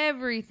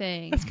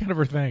everything. That's kind of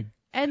her thing.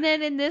 And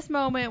then in this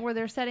moment where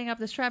they're setting up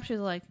this trap, she's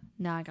like,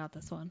 nah, I got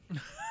this one.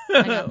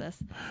 I got this.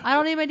 I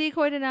don't need my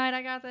decoy tonight.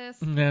 I got this.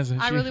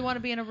 I really want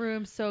to be in a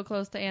room so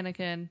close to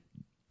Anakin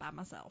by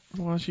myself.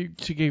 Well, she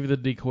gave you the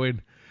decoy.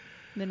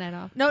 Midnight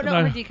off. No,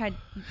 her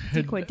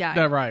decoy died.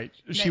 That's right.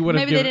 She would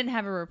have. Maybe they didn't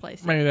have a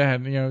replacement. Maybe they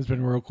hadn't. It's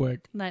been real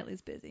quick.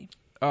 Knightley's busy.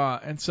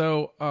 And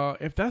so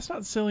if that's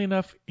not silly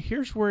enough,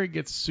 here's where it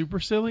gets super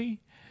silly.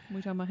 We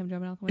talking about him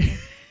jumping out the window?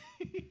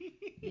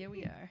 Here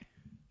we are.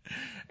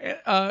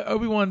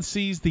 Obi-Wan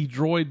sees the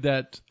droid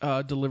that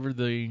delivered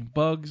the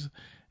bugs,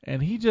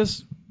 and he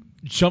just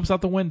jumps out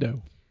the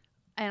window.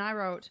 And I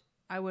wrote,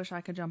 I wish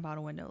I could jump out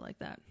a window like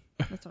that.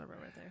 That's what I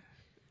wrote right there.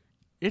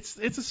 It's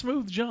a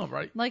smooth jump,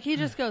 right? Like he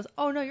just goes,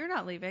 oh no, you're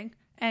not leaving,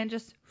 and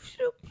just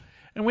shoop.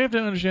 And we have to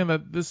understand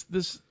that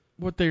this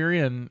what they're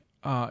in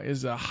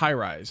is a high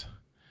rise. Is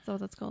that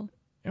what that's called?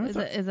 Is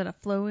it a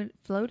floating?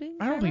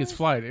 I don't think it's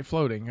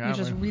floating. It's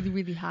just really,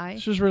 really high.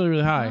 It's just really,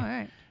 really high. Oh, all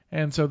right.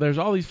 And so there's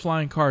all these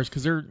flying cars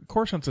because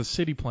Coruscant's a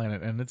city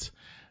planet and it's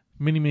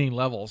many, many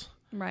levels.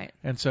 Right.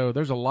 And so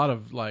there's a lot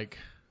of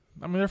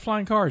they're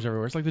flying cars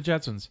everywhere. It's like the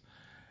Jetsons.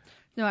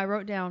 No, I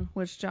wrote down,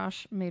 which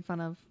Josh made fun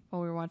of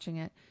while we were watching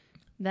it.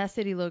 That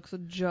city looks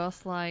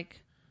just like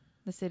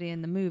the city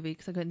in the movie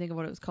because I couldn't think of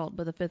what it was called,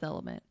 but the Fifth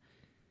Element.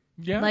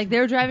 Yeah. Like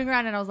they're driving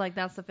around and I was like,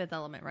 that's the Fifth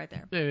Element right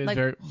there. It is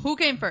like who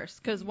came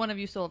first? Because one of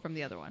you stole it from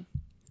the other one.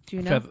 Do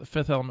you know?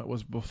 Fifth Element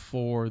was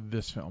before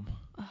this film.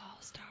 Oh,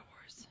 Star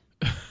Wars.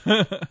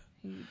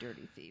 You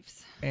dirty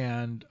thieves.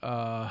 And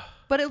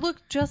but it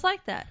looked just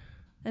like that.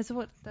 That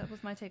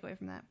was my takeaway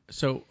from that.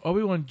 So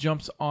Obi-Wan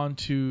jumps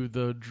onto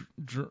the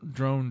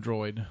drone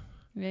droid.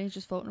 Yeah, he's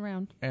just floating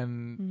around.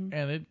 And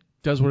it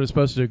does what it's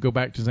supposed to do, go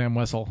back to Zam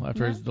Wessel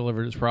after he's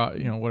delivered his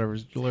whatever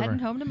he's delivering.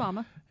 Heading home to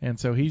Mama. And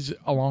so he's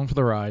along for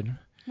the ride.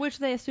 Which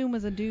they assume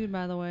was a dude,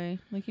 by the way.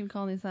 They keep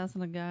calling the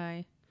assassin a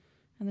guy.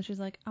 And then she's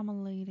like, I'm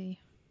a lady.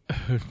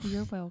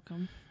 You're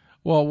welcome.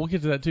 Well, we'll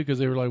get to that too because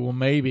they were like, well,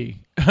 maybe.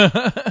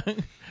 Because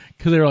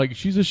they were like,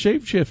 she's a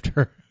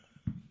shapeshifter.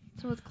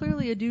 So it's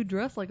clearly a dude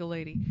dressed like a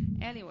lady.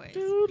 Anyways.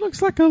 Dude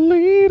looks like a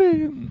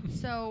lady.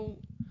 So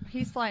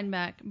he's flying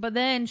back. But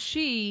then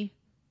she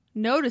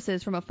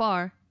notices from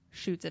afar,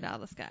 shoots it out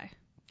of the sky.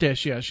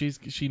 Yes, yeah,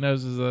 she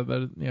knows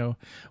that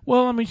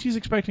Well, I mean, she's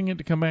expecting it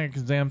to come back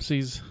because Zam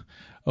sees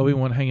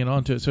Obi-Wan hanging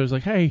on to it, so it's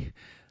like, hey,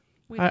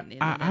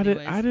 I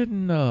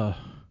didn't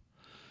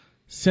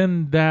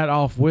send that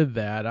off with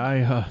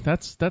that.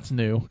 That's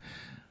new.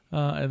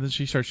 And then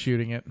she starts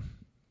shooting it.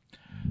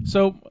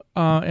 So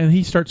and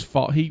he starts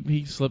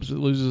he slips,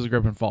 loses his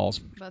grip and falls.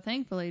 But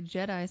thankfully,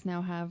 Jedis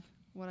now have,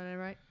 what did I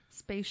write?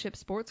 Spaceship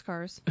sports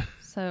cars.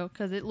 So,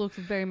 because it looks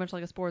very much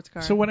like a sports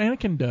car. So what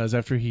Anakin does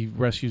after he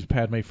rescues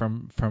Padme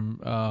from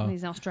and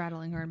he's now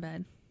straddling her in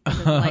bed with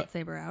his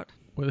lightsaber out.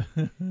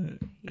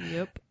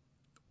 Yep.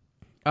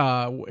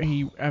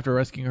 He after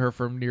rescuing her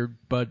from near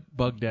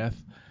bug death,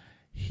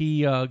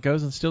 he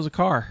goes and steals a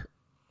car,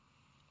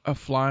 a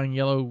flying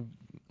yellow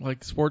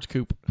sports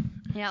coupe.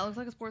 Yeah, it looks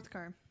like a sports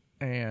car.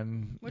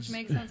 Which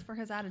makes sense for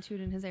his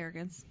attitude and his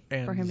arrogance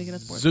and for him to get a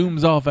sports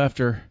zooms off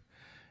after,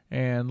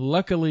 and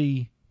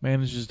luckily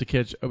manages to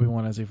catch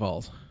Obi-Wan as he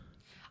falls.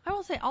 I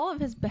will say all of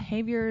his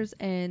behaviors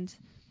and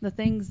the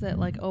things that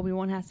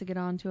Obi-Wan has to get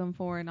on to him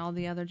for and all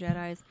the other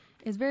Jedis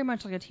is very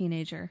much like a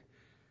teenager.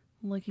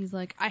 Like he's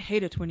like, I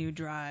hate it when you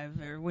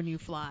drive or when you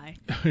fly.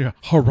 Yeah,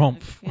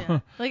 harumph. Yeah.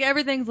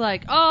 Everything's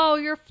like, oh,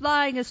 your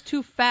flying is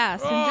too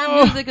fast and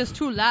your music is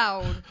too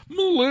loud.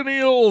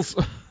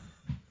 Millennials.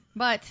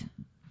 But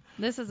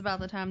this is about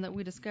the time that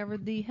we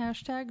discovered the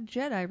hashtag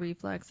Jedi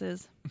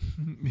reflexes.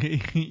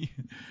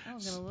 I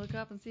was going to look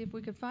up and see if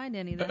we could find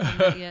any that haven't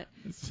met yet.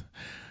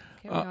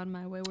 Carry on,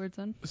 my wayward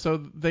son. So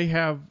they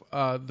have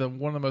one of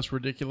the most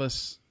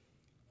ridiculous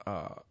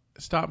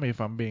stop me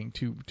if I'm being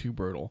too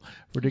brutal.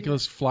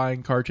 Ridiculous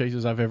flying car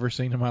chases I've ever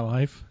seen in my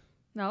life.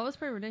 No, it was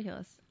pretty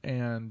ridiculous.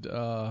 And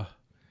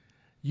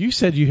you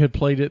said you had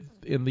played it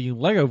in the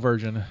Lego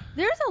version.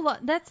 There's a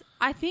lot. That's,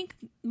 I think,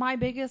 my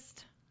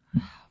biggest,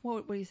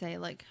 what do you say,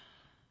 like,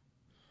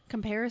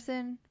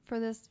 comparison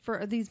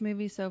for these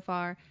movies so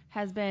far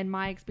has been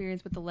my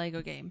experience with the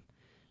Lego game,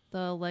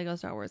 the Lego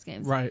Star Wars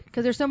games. Right.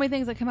 Because there's so many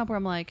things that come up where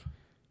I'm like,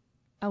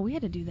 oh, we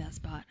had to do that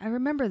spot. I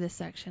remember this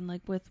section,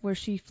 like with where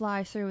she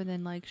flies through and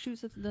then like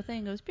shoots at the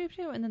thing, goes pew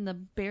pew, and then the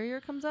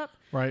barrier comes up.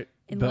 Right.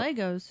 In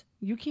Legos,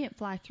 you can't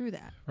fly through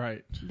that.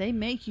 Right. They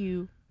make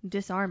you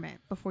disarm it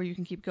before you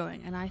can keep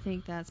going, and I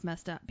think that's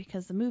messed up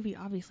because the movie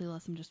obviously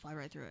lets them just fly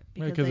right through it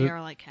because they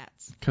are like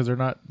cats. Because they're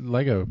not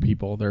Lego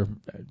people, they're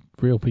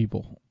real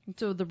people.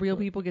 So the real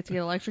people get to get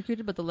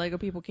electrocuted, but the Lego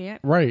people can't?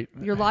 Right.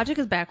 Your logic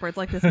is backwards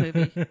like this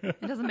movie.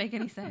 It doesn't make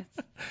any sense.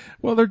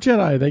 Well, they're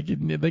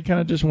Jedi. They kind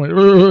of just went,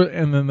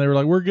 and then they were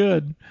like, we're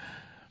good.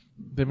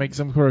 They make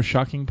some sort of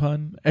shocking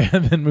pun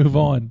and then move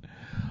on.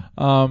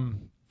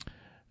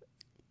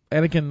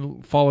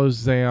 Anakin follows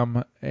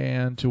Zam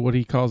and to what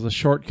he calls a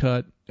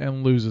shortcut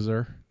and loses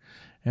her.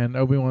 And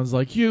Obi-Wan's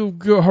like, you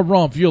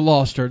harumph, you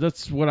lost her.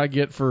 That's what I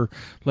get for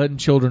letting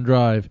children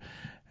drive.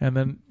 And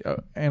then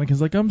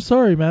Anakin's like, I'm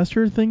sorry,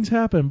 Master. Things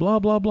happen. Blah,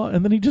 blah, blah.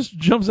 And then he just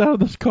jumps out of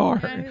this car.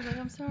 Yeah, he's like,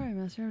 I'm sorry,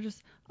 Master.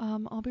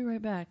 I'll be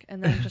right back.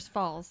 And then just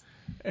falls.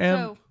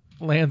 And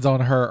lands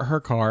on her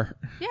car.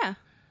 Yeah.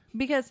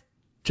 Because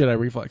Jedi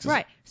reflexes.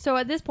 Right. So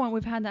at this point,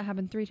 we've had that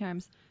happen 3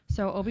 times.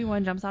 So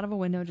Obi-Wan jumps out of a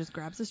window, just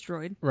grabs this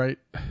droid. Right.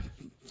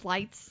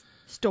 Flights,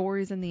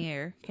 stories in the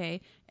air.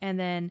 Okay. And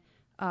then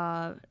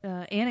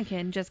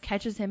Anakin just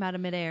catches him out of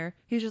midair.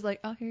 He's just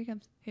like, oh, here he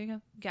comes. Here you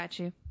go. Got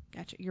you.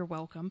 You're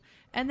welcome.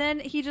 And then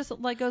he just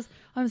like goes,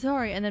 I'm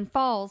sorry, and then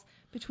falls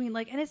between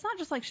like, and it's not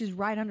just like she's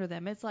right under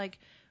them. It's like,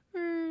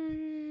 yeah,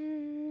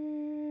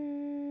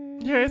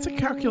 it's a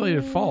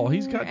calculated fall.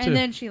 He's got to. And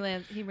then he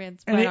lands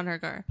right on her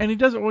car. And he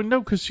doesn't. Well, no,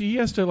 because he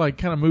has to like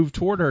kind of move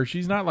toward her.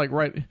 She's not like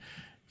right.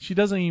 She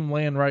doesn't even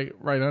land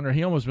right under.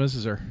 He almost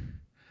misses her,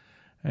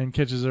 and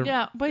catches her.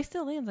 Yeah, but he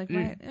still lands like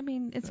right. I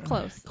mean, it's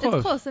close.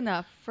 It's close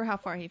enough for how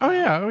far he fell.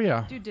 Oh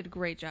yeah. Dude did a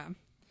great job.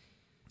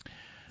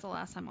 It's the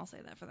last time I'll say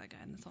that for that guy.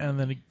 And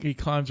then he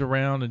climbs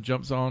around and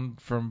jumps on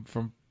from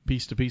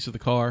piece to piece of the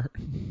car.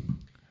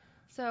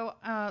 So,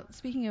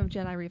 speaking of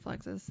Jedi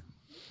reflexes,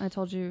 I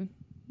told you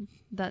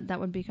that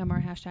would become our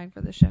hashtag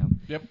for the show.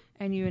 Yep.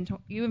 And you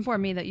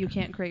informed me that you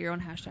can't create your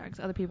own hashtags.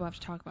 Other people have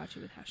to talk about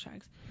you with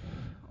hashtags.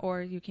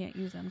 Or you can't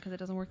use them because it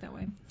doesn't work that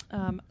way.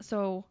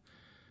 So,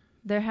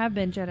 there have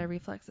been Jedi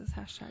reflexes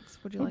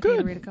hashtags. Would you like me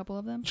to read a couple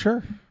of them?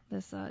 Sure.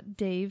 This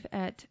Dave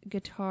at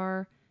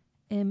Guitar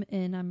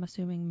MN, I'm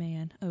assuming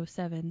man,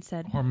 07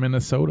 said. Or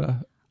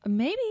Minnesota.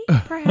 Maybe,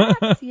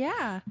 perhaps,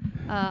 yeah.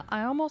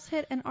 I almost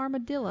hit an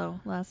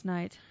armadillo last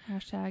night.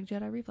 Hashtag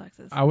Jedi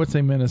reflexes. I would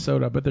say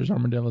Minnesota, but there's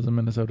armadillos in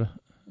Minnesota.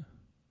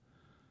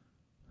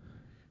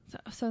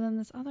 So then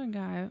this other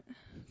guy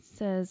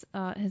says,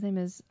 his name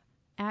is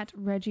at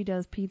Reggie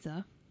Does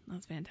Pizza.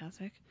 That's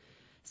fantastic.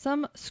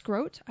 Some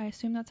scrote, I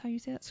assume that's how you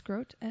say that,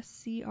 scrote,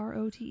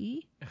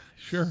 S-C-R-O-T-E?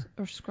 Sure.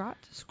 Or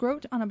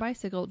scrote on a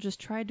bicycle just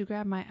tried to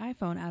grab my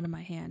iPhone out of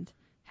my hand.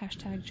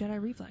 Hashtag Jedi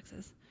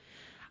reflexes.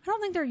 I don't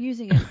think they're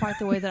using it quite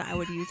the way that I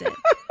would use it.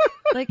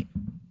 Like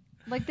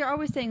they're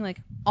always saying like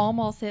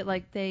almost hit,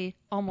 like they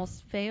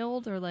almost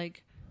failed, or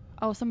like,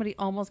 oh, somebody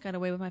almost got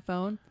away with my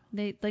phone.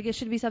 It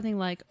should be something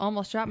like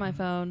almost dropped my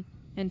phone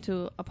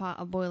into a pot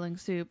of boiling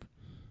soup,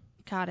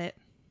 caught it,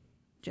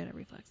 Jedi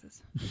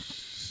reflexes.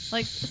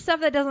 Like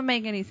stuff that doesn't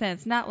make any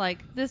sense. Not like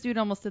this dude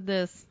almost did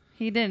this,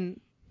 he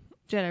didn't,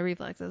 Jedi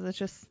reflexes. It's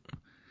just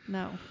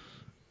no.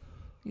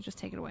 You just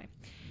take it away.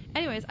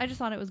 Anyways, I just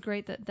thought it was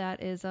great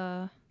that is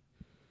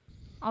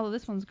although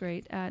this one's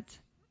great, at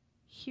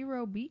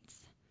Hero Beats,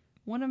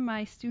 one of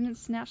my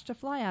students snatched a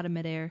fly out of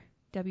midair.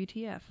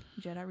 WTF,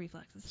 Jedi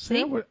reflexes.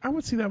 See? I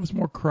would see that was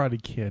more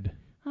Karate Kid.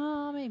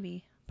 Oh,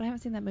 maybe. But I haven't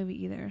seen that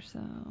movie either,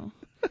 so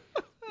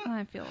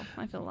I feel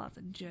lots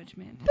of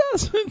judgment.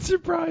 Doesn't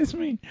surprise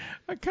me.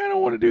 I kind of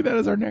want to do that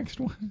as our next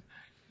one.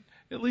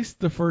 At least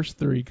the first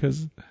 3,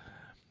 because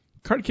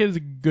Karate Kid is a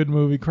good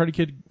movie. Karate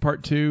Kid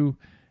Part 2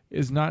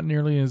 is not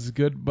nearly as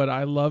good, but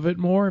I love it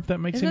more, if that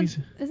makes any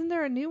sense. Isn't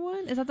there a new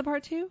one? Is that the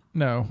Part 2?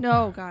 No.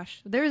 No, gosh.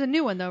 There is a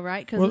new one, though,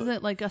 right? Because isn't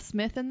it like a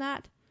Smith in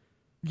that?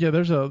 Yeah,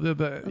 there's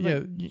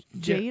Jada?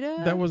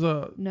 Yeah, that was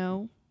a...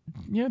 No.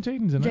 Yeah,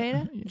 Jaden's in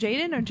Jada? it.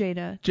 Jaden or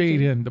Jada?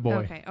 Jaden, the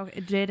boy.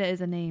 Okay. Jada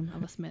is a name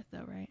of a Smith,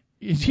 though, right?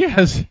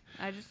 Yes.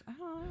 I don't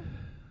know.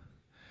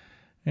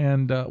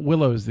 And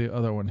Willow's the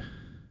other one.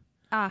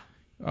 Ah.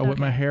 I whip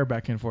my hair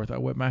back and forth.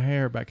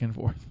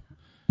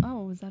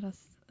 Oh, is that a...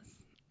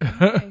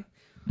 Okay.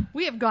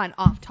 We have gone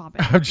off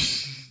topic.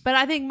 But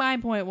I think my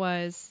point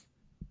was,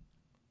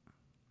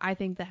 I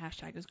think the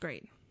hashtag is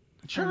great.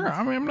 Sure.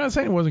 I mean, I'm not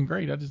saying it wasn't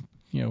great. I just,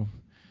 You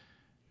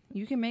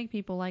can make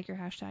people like your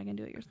hashtag and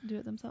do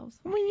it themselves.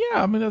 I mean,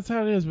 yeah. I mean, that's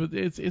how it is. But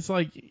it's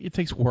like, it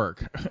takes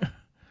work.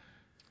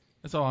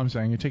 That's all I'm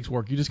saying. It takes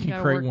work. You just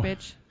can't create work, one.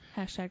 Bitch.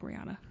 Hashtag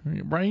Rihanna.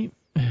 Right?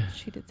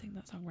 She did sing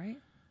that song, right?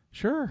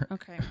 Sure.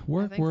 Okay.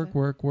 Work.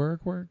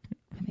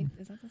 I think,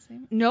 is that the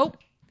same? Nope.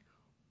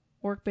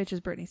 Work Bitch is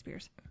Britney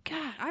Spears.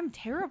 God, I'm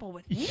terrible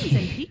with names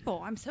and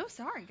people. I'm so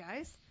sorry,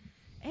 guys.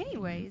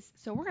 Anyways,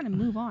 so we're going to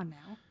move on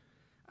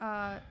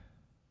now.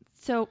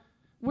 So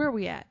where are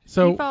we at?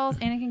 So he falls,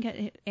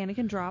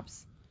 Anakin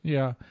drops.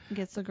 Yeah.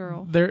 Gets the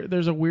girl.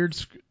 There's a weird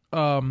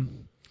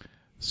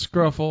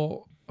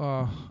scruffle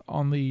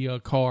on the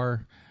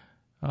car,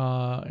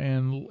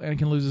 and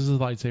Anakin loses his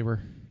lightsaber,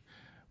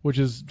 which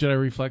is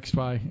Jedi reflex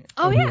by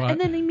Obi-Wan. Yeah, and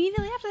then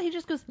immediately after that, he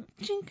just goes,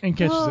 chink, and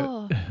catches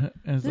it.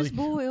 And this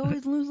boy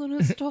always losing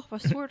his stuff, I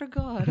swear to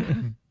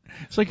God.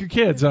 It's like your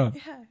kids, huh?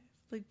 Yeah.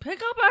 Like,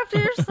 pick up after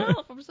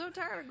yourself. I'm so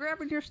tired of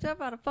grabbing your stuff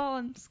out of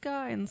falling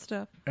sky and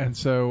stuff. And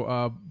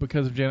so,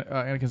 because of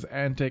Anakin's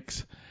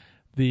antics,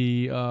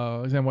 the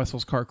Zam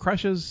Wessel's car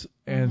crashes,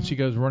 and she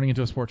goes running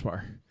into a sports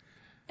bar.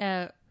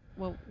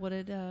 Well, what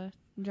did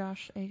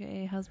Josh,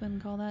 a.k.a.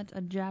 husband, call that?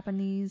 A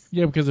Japanese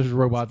Yeah, because there's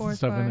robots and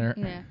stuff bar. in there.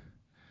 Yeah.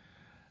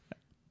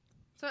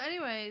 So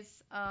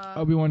anyways,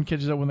 Obi-Wan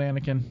catches up with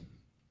Anakin.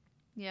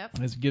 Yep.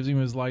 And gives him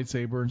his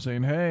lightsaber and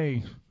saying,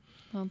 hey.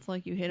 Sounds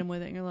like you hit him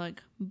with it and you're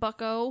like,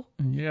 bucko,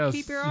 yes,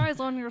 keep your eyes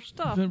on your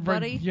stuff,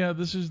 buddy. Yeah,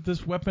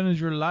 this weapon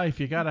is your life.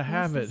 You gotta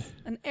have it.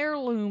 An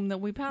heirloom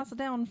that we pass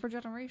down for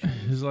generations.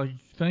 He's like,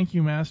 thank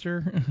you,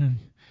 master.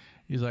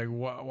 He's like,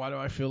 why do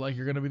I feel like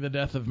you're gonna be the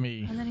death of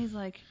me? And then he's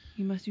like,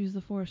 you must use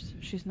the Force.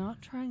 She's not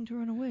trying to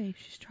run away.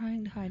 She's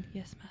trying to hide.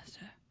 Yes,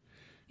 master.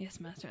 Yes,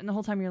 master. And the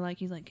whole time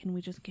he's like, can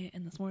we just get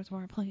in the sports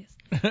bar, please?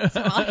 So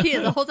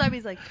the whole time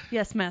he's like,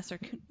 yes, master.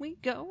 Can we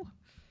go?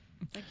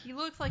 Like, he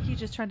looks like he's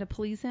just trying to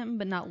please him,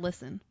 but not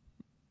listen.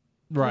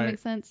 Does that make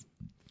sense?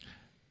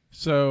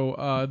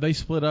 So they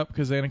split up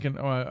because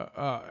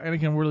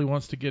Anakin really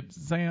wants to get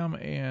Zam,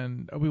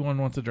 and Obi-Wan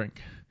wants a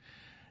drink.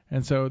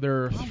 And so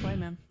there are. I don't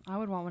blame him. I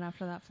would want one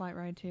after that flight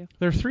ride too.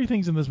 There are 3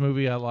 things in this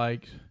movie I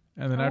liked,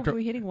 and then after are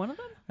we hitting one of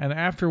them? And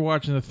after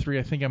watching the 3,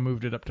 I think I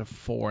moved it up to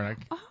 4.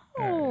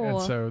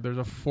 And so there's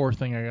a 4th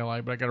thing I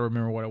like, but I got to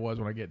remember what it was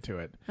when I get to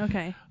it.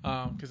 Okay.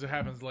 Because it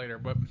happens later,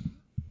 but.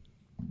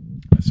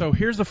 So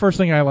here's the first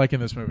thing I like in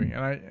this movie,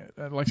 and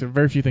like I said,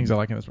 very few things I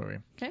like in this movie.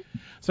 Okay.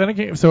 So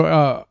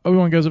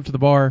Obi-Wan goes up to the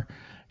bar,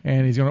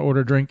 and he's going to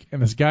order a drink,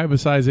 and this guy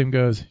beside him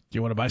goes, "Do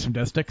you want to buy some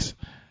death sticks?"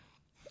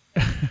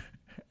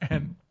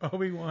 And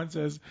Obi-Wan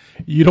says,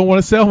 "You don't want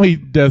to sell me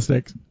death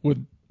sticks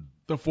with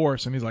the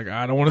Force," and he's like,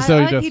 "I don't want to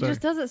sell you death sticks." He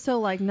just does it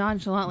so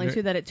nonchalantly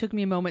too that it took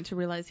me a moment to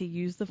realize he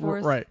used the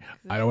Force. Right.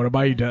 I don't want to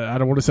buy you. I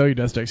don't want to sell you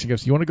death sticks. He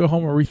goes, "You want to go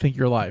home and rethink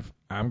your life?"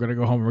 I'm going to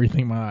go home and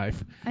rethink my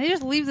life. And he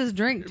just leaves his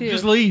drink, too. He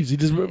just leaves.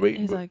 He's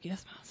like,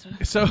 yes,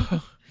 master. So,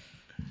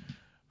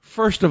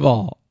 first of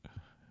all,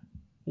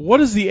 what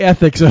is the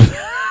ethics of...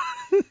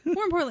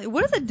 More importantly,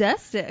 what is a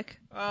death stick?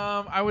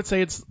 I would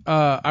say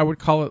I would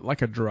call it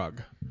like a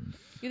drug.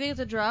 You think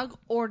it's a drug,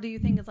 or do you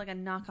think it's like a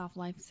knockoff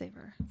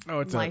lifesaver? Oh,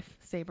 it's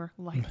lightsaber.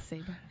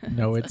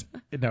 No, it's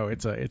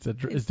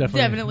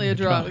definitely a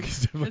drug.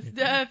 It's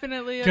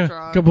definitely a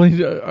drug.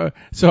 Completely.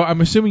 So I'm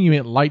assuming you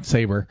meant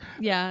lightsaber.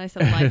 Yeah, I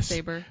said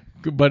lightsaber.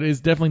 But it's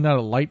definitely not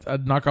a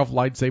knockoff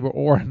lightsaber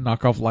or a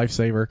knockoff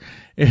lifesaver.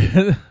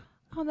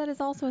 Oh, that is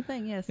also a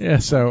thing. Yes. Yeah.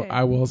 So okay.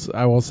 I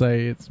will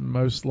say it's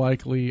most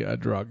likely a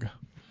drug.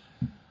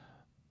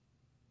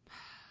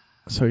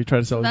 So you try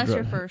to sell. That's a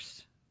drug. your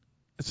first.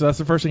 So that's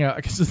the first thing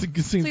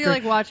So you're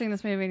like watching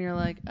this movie and you're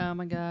like, oh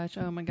my gosh,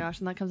 and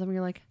that comes up and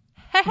you're like,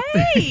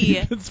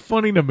 hey! It's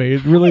funny to me.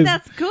 It really is.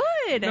 That's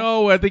good.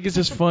 No, I think it's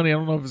just funny. I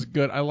don't know if it's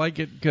good. I like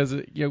it because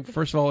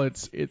first of all,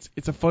 it's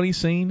a funny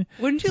scene.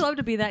 Wouldn't you love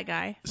to be that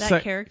guy,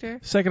 that character?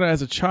 Second,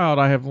 as a child,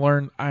 I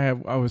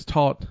was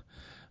taught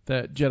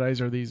that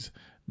Jedis are these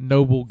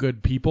noble,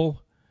 good people,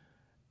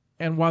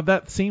 and while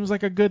that seems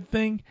like a good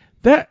thing,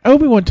 that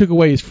Obi-Wan took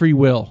away his free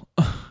will.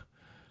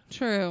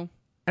 True.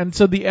 And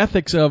so the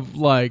ethics of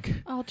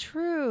like... Oh,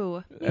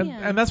 true.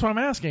 And that's what I'm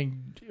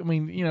asking. I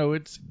mean,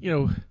 it's...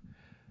 Well,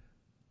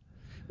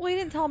 he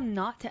didn't tell him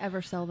not to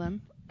ever sell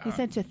them. He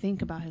said to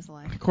think about his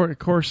life. Of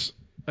course,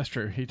 that's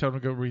true. He told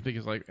him to go rethink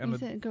his life. And he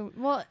said go...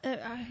 Well,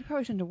 he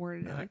probably shouldn't have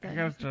worded it like that. I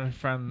got to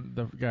find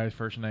the guy's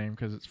first name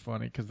because it's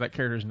funny. Because that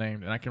character's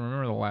named, and I can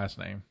remember the last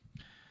name.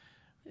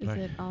 Is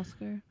it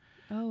Oscar?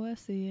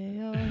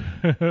 O-S-C-A-O.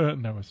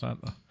 No, it's not.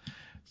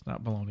 It's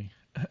not baloney.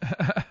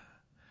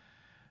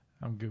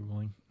 I'm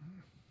Googling.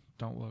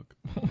 Don't look.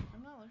 I'm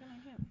not looking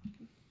at him.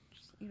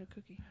 Just eat a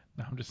cookie.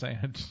 No, I'm just saying.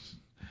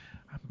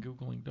 I'm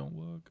Googling. Don't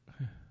look.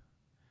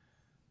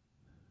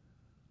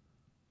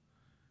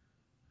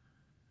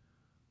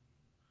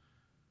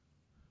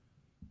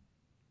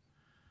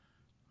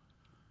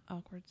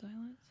 Awkward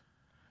silence.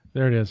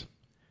 There it is.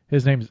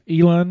 His name is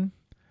Elon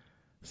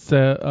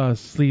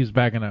Sleeves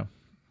Bagano.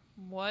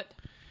 What?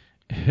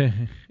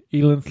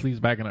 Elon Sleeves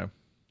Bagano.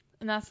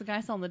 And that's the guy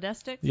selling the death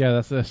sticks? Yeah,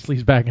 that's the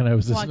Sleeves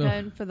Bagano. Walk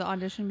in for the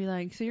audition and be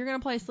like, so you're going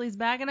to play Sleeves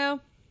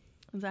Bagano?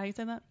 Is that how you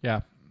say that?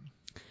 Yeah.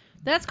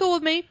 That's cool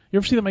with me. You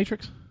ever see The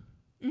Matrix?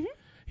 Mm-hmm.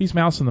 He's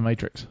Mouse in The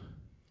Matrix.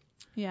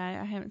 Yeah,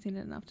 I haven't seen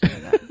it enough to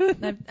know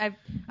that.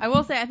 I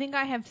will say, I think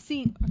I have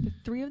seen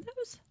 3 of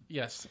those?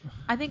 Yes.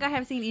 I think I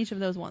have seen each of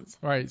those once.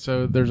 Right.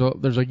 So there's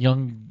a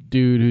young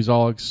dude who's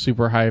all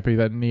super happy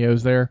that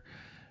Neo's there,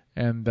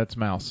 and that's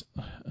Mouse.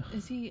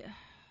 Is he?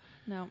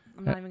 No,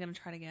 I'm not even gonna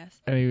try to guess.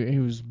 And he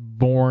was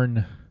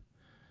born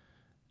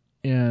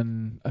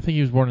in. I think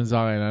he was born in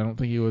Zion. I don't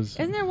think he was.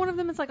 Isn't there one of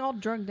them that's like all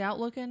drugged out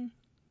looking?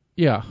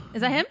 Yeah.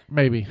 Is that him?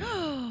 Maybe.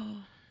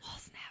 Oh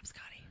snap,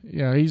 Scotty.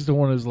 Yeah, he's the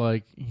one who's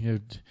like,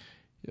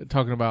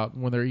 talking about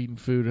when they're eating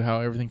food and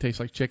how everything tastes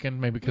like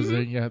chicken. Maybe because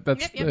that's Yep.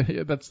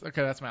 that's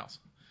okay. That's Mouse.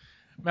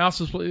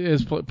 Mouse is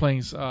playing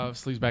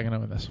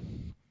sleazebag in this.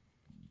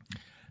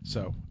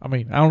 So I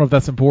mean, I don't know if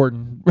that's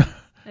important.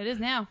 It is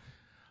now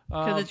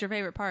because it's your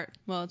favorite part.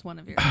 Well, it's one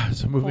of your.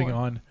 So moving 4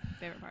 on.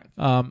 favorite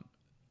parts.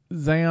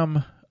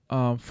 Zam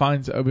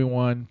finds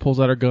Obi-Wan, pulls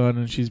out her gun,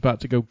 and she's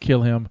about to go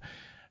kill him,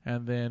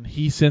 and then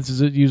he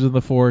senses it using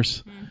the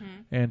Force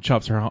and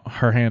chops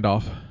her hand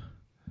off.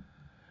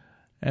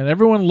 And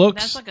everyone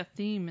looks. That's like a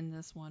theme in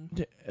this one.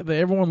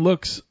 Everyone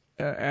looks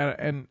at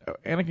and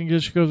Anakin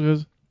just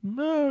goes,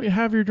 "No, you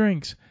have your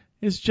drinks.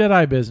 It's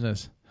Jedi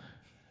business."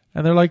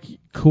 And they're like,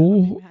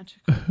 "Cool."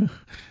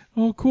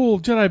 Oh, cool,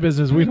 Jedi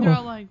business. They're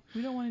all like,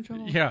 we don't want any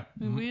trouble. Yeah,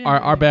 We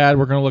our bad.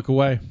 We're gonna look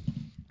away.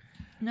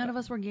 None of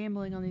us were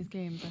gambling on these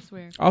games, I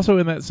swear. Also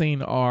in that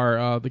scene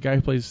are the guy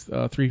who plays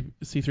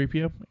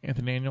C-3PO,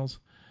 Anthony Daniels.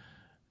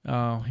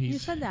 You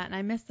said that, and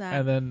I missed that.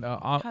 And then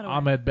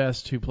Ahmed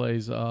Best, who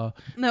plays Jar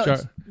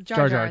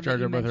Jar.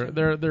 Both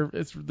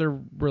they're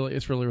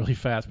really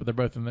fast, but they're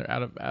both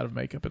out of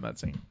makeup in that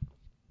scene.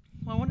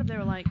 Well, I wonder if they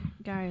were like,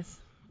 guys,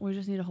 we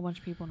just need a whole bunch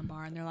of people in a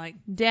bar, and they're like,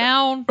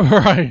 down.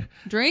 Right.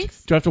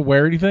 Drinks? Do I have to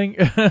wear anything?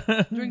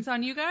 Drinks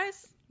on you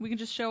guys? We can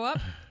just show up?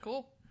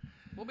 Cool.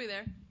 We'll be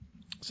there.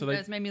 So you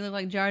guys made me look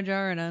like Jar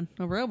Jar and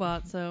a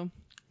robot, so.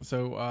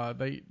 So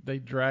they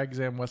drag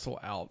Zam Wessel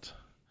out,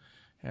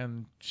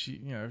 and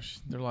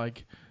they're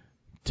like,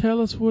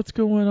 "Tell us what's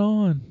going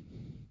on.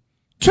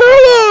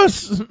 Tell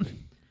us."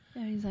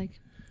 Yeah, he's like,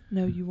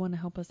 "No, you want to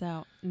help us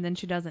out," and then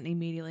she doesn't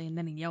immediately, and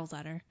then he yells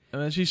at her.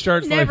 And then she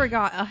starts. Never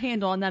got a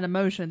handle on that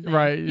emotion thing.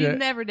 Right? You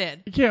never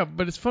did. Yeah,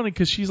 but it's funny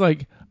because she's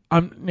like,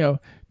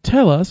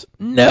 tell us.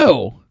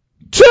 No,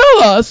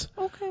 tell us.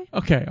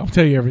 Okay, I'll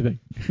tell you everything.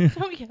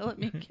 Don't yell at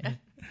me again.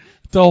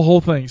 The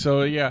whole thing.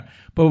 So yeah,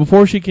 but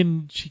before she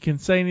can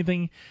say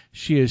anything,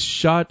 she is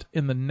shot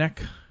in the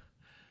neck.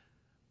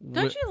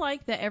 Don't you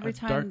like that every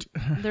time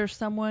there's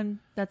someone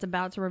that's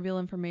about to reveal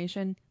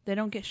information, they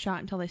don't get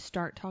shot until they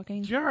start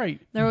talking? You're right.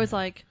 They're always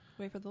like,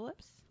 wait for the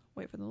lips.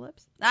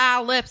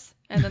 Ah, lips.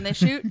 And then they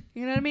shoot.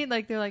 You know what I mean?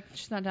 Like, they're like,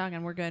 she's not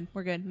talking. We're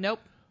good. Nope.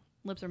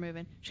 Lips are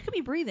moving. She could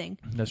be breathing.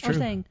 That's true. Or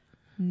saying,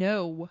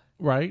 no.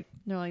 Right.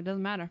 They're like,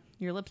 doesn't matter.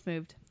 Your lips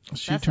moved.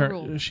 She That's the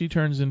rule. She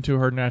turns into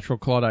her natural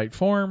Claudite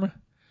form.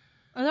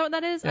 Oh, is that what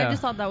that is? Yeah. I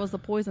just thought that was the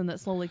poison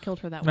that slowly killed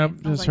her that nope, way.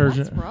 I was like,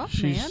 that's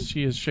rough, man.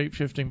 She is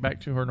shape-shifting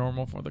back to her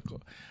normal form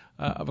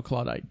of a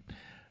Claudite.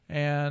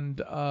 And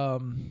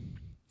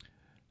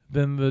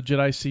then the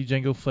Jedi see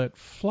Jango Fett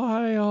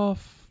fly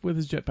off with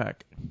his jetpack.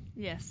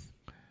 Yes.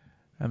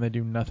 And they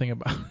do nothing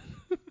about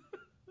it.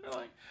 They're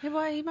like, hey,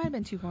 boy, he might have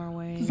been too far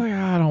away. It's like,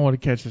 I don't want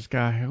to catch this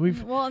guy.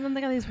 And then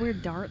they got these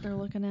weird dart they're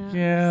looking at.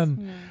 Yeah,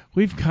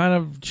 we've kind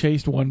of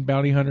chased one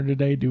bounty hunter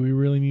today. Do we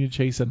really need to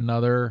chase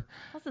another?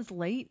 Plus, it's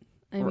late.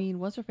 I mean,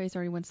 what's-her-face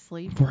already went to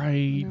sleep.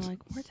 Right. And they're like,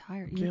 we're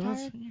tired. You're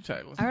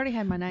tired? I already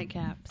had my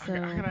nightcap, so.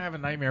 I'm going to have a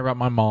nightmare about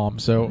my mom,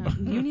 so.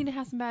 You need to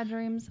have some bad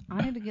dreams.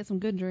 I need to get some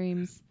good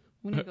dreams.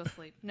 We need to go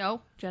sleep.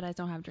 No, Jedis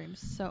don't have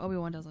dreams, so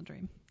Obi-Wan doesn't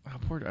dream. Oh,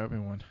 poor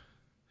Obi-Wan.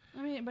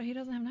 I mean, but he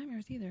doesn't have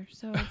nightmares either,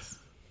 so it's,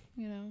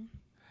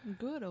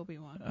 good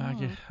Obi-Wan.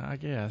 I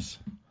guess.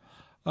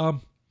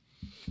 So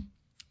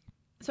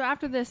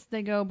after this,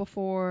 they go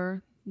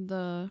before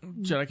the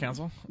Jedi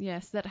Council.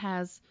 Yes, that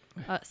has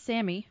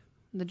Sammy,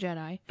 the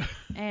Jedi,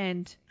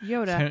 and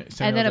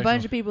Yoda, and then a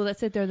bunch of people that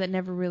sit there that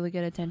never really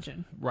get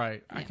attention.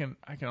 Right. Yeah.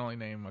 I can only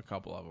name a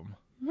couple of them.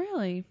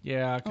 Really?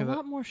 Yeah. A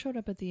lot more showed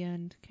up at the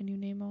end. Can you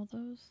name all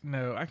those?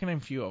 No, I can name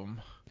a few of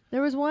them.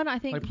 There was one, I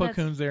think. Like Plo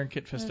Koon's there and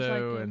Kit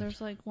Fisto. There's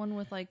like one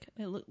with like,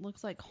 it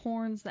looks like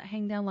horns that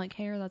hang down like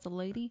hair. That's a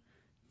lady.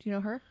 Do you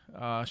know her?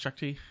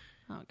 Shakti.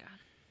 Oh, God.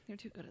 You're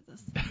too good at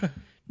this.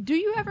 Do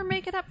you ever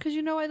make it up because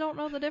you know I don't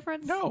know the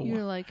difference? No.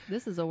 You're like,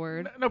 this is a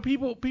word. No,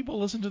 people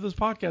listen to this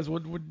podcast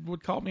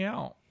would call me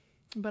out.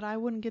 But I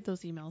wouldn't get those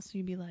emails. So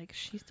you'd be like,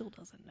 she still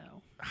doesn't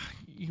know.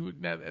 You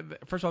would.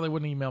 First of all, they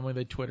wouldn't email me.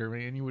 They'd Twitter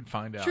me, and you would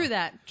find out. True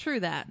that.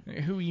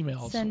 Who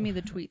emails? Send me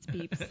the tweets,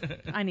 peeps.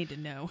 I need to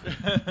know.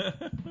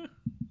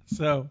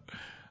 So,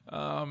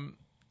 the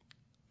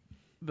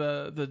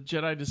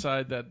Jedi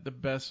decide that the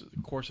best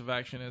course of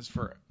action is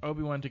for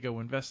Obi-Wan to go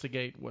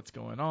investigate what's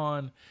going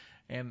on,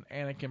 and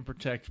Anakin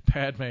protect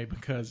Padme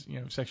because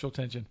sexual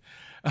tension.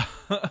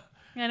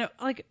 I know,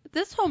 like,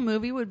 this whole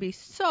movie would be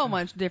so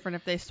much different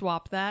if they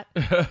swapped that.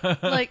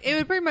 Like, it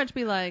would pretty much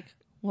be like,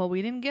 well,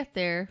 we didn't get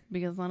there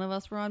because none of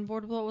us were on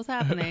board with what was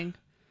happening.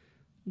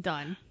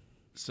 Done.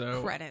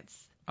 So credits.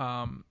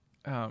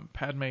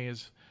 Padme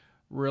is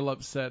real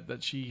upset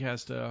that she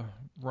has to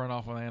run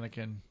off with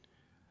Anakin,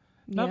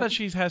 Not that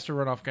she has to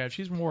run off camera.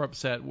 She's more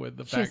upset with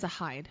the fact. She has to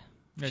hide.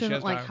 Yeah, she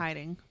doesn't like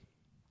hiding.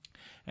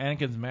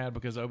 Anakin's mad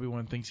because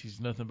Obi-Wan thinks he's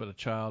nothing but a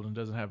child and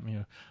doesn't have,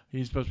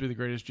 he's supposed to be the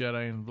greatest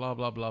Jedi and blah,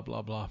 blah, blah,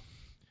 blah, blah.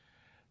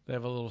 They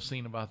have a little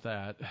scene about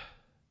that.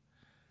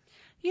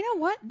 You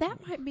know what?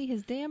 That might be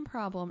his damn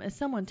problem. If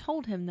someone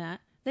told him that,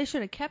 they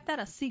should have kept that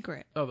a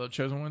secret. Oh, the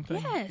Chosen One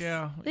thing? Yes.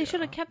 Yeah. They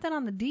should have kept that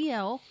on the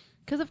DL.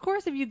 Because, of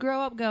course, if you grow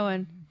up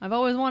going, I've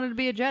always wanted to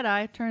be a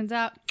Jedi, turns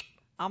out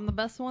I'm the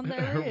best one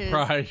there is.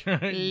 Right.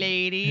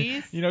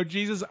 Ladies.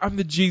 Jesus, I'm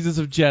the Jesus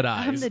of Jedis.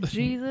 I'm the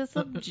Jesus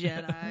of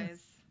Jedis.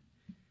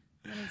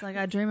 And it's like,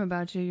 I dream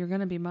about you. You're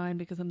going to be mine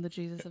because I'm the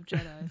Jesus of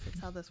Jedis. That's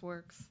how this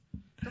works.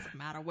 Doesn't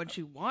matter what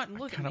you want.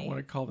 Look at me. I kind of want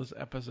to call this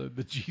episode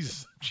the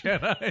Jesus of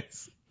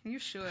Jedis. You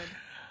should.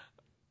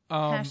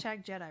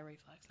 Hashtag Jedi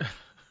reflex.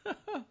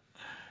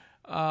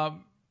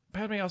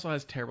 Padme also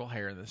has terrible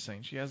hair in this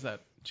scene. She has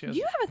that.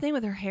 You have a thing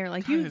with her hair.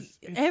 Like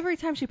every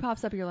time she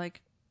pops up, you're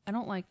like, I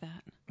don't like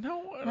that.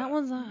 No, that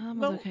one's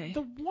okay.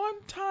 The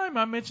one time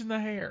I mentioned the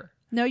hair.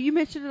 No, you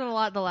mentioned it a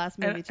lot the last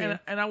movie too.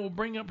 And I will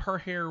bring up her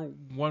hair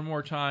one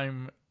more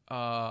time,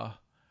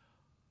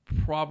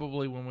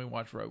 probably when we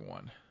watch Rogue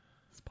One.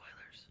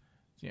 Spoilers.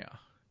 Yeah,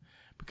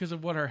 because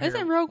of what her hair.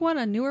 Isn't Rogue One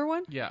a newer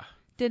one? Yeah.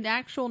 Did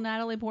actual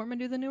Natalie Portman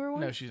do the newer one?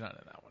 No, she's not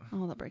in that one.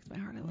 Oh, that breaks my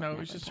heart. No,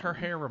 it's just her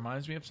hair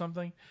reminds me of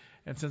something.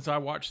 And since I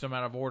watched them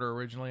out of order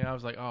originally, I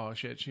was like, oh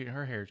shit,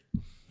 her hair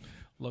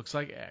looks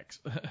like X.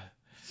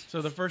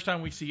 So the first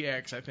time we see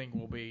X, I think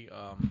will be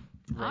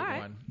Rogue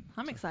One.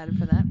 I'm excited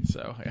for that.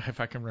 So if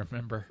I can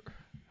remember.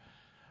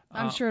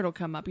 I'm sure it'll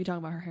come up. You talk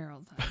about her hair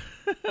all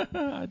the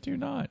time. I do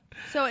not.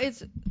 So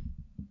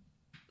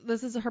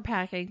this is her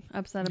packing,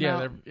 upset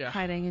about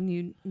hiding and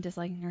you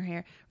disliking her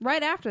hair.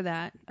 Right after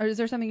that, or is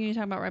there something you need to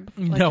talk about right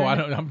before? Like no, I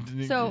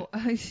don't. So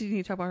you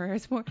need to talk about her hair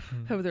some more.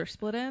 Over their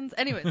split ends.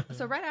 Anyways,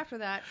 so right after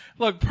that.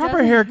 Look,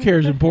 proper hair care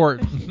is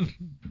important.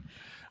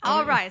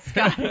 All right,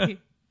 Scotty.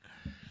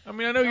 I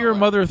mean, I know you're a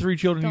mother of 3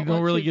 children. You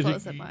don't really get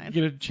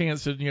a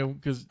chance to,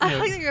 because. I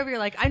like that you're over here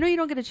like, I know you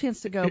don't get a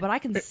chance to go, but I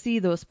can see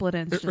those split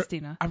ends,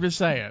 Jestina. I'm just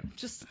saying.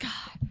 Just, God,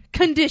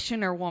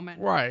 conditioner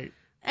woman. Right.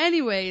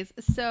 Anyways,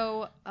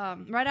 so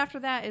right after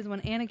that is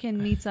when Anakin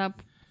meets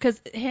up, because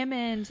him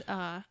and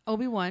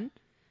Obi-Wan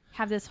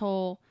have this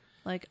whole,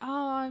 like,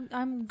 oh,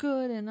 I'm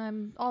good and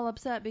I'm all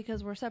upset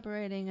because we're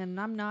separating and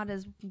I'm not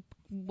as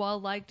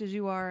well-liked as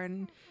you are.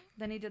 And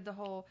then he did the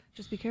whole,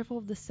 just be careful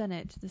of the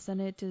Senate. The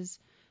Senate is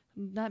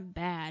not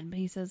bad, but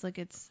he says, like,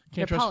 it's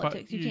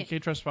politics. You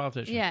can't trust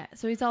politicians. Yeah,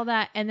 so he's all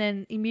that. And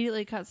then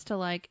immediately cuts to,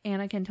 like,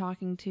 Anakin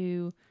talking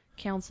to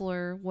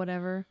Counselor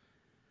whatever.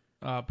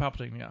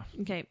 Palpatine, yeah.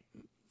 Okay,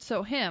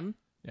 so him.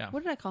 Yeah.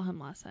 What did I call him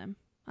last time?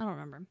 I don't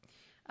remember.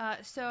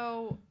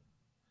 So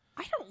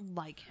I don't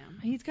like him.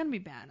 He's gonna be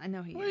bad. I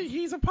know he is.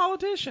 He's a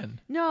politician.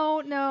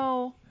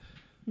 No,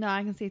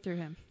 I can see through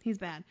him. He's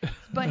bad.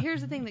 But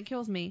here's the thing that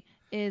kills me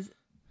is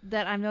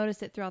that I've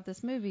noticed it throughout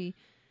this movie.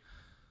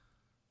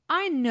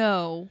 I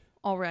know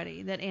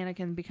already that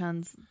Anakin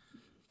becomes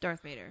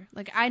Darth Vader.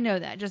 Like, I know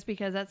that just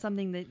because that's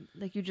something that,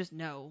 like, you just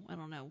know. I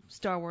don't know.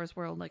 Star Wars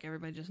world, like,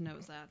 everybody just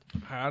knows that.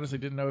 I honestly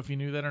didn't know if you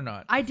knew that or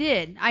not. I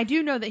did. I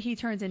do know that he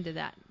turns into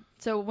that.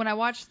 So when I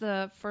watched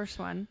the first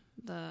one,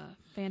 the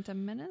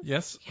Phantom Menace.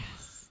 Yes.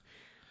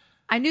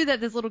 I knew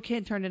that this little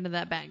kid turned into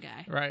that bad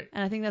guy. Right.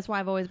 And I think that's why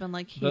I've always been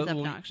like, he's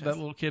obnoxious. That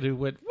little kid who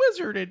went,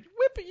 wizard and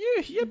whip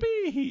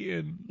yippee,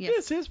 and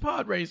this is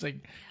pod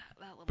racing.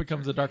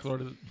 Becomes the Dark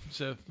Lord of the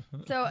Sith.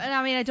 So, and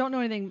I mean, I don't know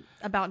anything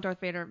about Darth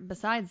Vader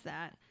besides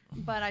that,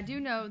 but I do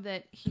know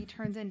that he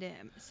turns into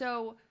him.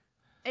 So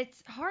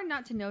it's hard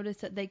not to notice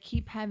that they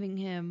keep having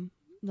him,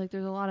 like,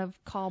 there's a lot of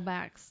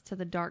callbacks to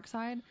the dark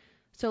side.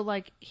 So,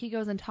 like, he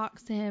goes and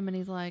talks to him and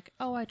he's like,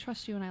 oh, I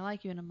trust you and I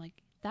like you. And I'm like,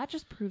 that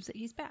just proves that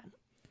he's bad.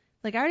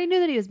 Like, I already knew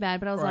that he was bad,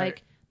 but I was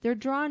like, they're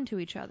drawn to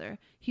each other.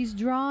 He's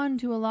drawn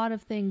to a lot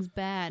of things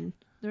bad.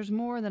 There's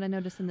more that I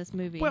noticed in this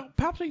movie. Well,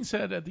 Palpatine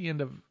said at the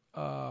end of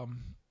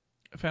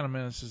Phantom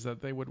Menace is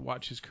that they would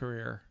watch his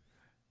career.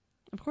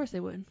 Of course they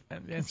would.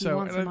 And so he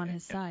wants him on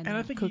his side. And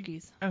I think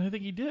cookies. I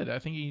think he did. I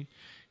think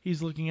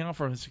he's looking out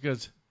for him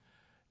because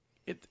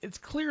it's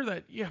clear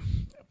that,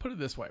 put it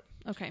this way.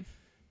 Okay.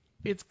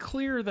 It's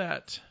clear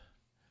that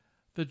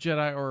the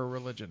Jedi are a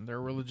religion. They're a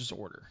religious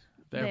order.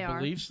 They have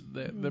beliefs.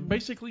 They're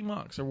basically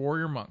monks. They're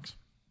warrior monks.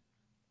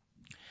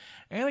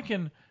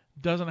 Anakin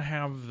doesn't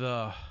have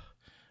the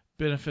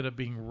benefit of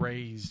being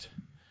raised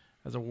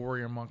as a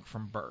warrior monk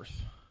from birth.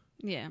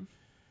 Yeah.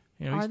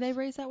 Are they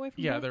raised that way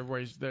from birth? Yeah, they're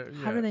raised.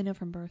 How do they know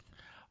from birth?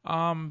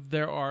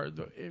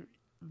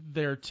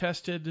 They're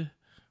tested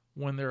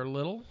when they're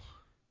little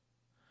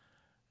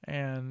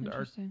and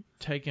are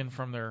taken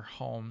from their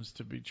homes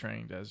to be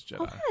trained as Jedi.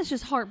 Oh, that is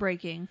just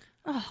heartbreaking.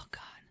 Oh,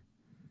 God.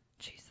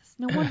 Jesus.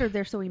 No wonder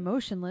they're so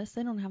emotionless.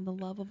 They don't have the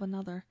love of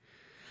another.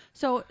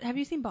 So, have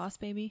you seen Boss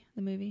Baby,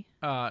 the movie?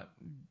 No.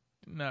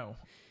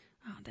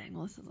 Oh, dang.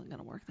 Well, this isn't going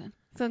to work then.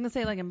 So, I'm going to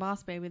say, like, in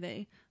Boss Baby,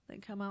 they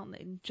come out and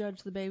they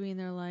judge the baby and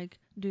they're like,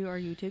 are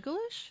you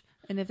ticklish?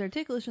 And if they're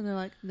ticklish and they're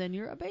like, then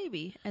you're a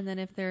baby. And then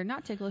if they're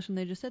not ticklish and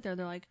they just sit there,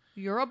 they're like,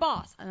 you're a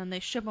boss. And then they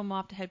ship them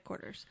off to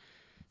headquarters.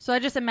 So I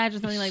just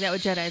imagine something like that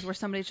with Jedis, where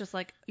somebody's just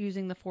like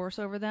using the Force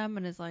over them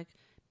and is like,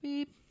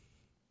 beep,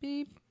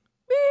 beep,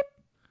 beep.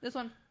 This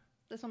one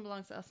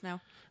belongs to us now.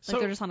 Like So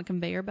they're just on a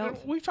conveyor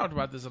belt. we've talked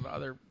about this in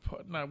other.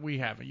 No, we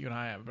haven't. You and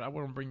I haven't. But I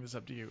want to bring this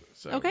up to you.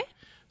 So, Okay.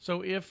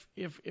 So if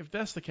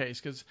that's the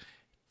case, because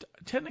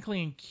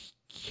technically in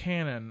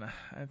canon,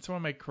 and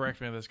someone may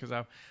correct me on this, because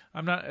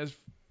I'm not as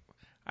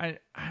I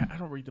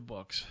don't read the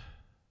books.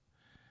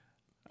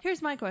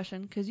 Here's my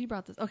question, because you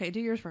brought this. Okay, do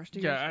yours first.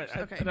 Okay.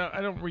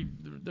 I don't read.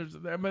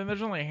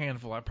 There's only a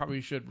handful. I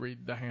probably should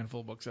read the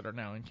handful of books that are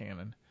now in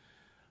canon.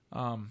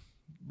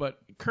 But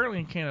currently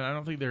in canon, I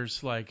don't think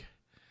there's like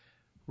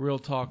real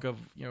talk of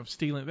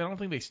stealing. I don't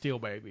think they steal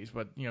babies,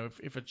 but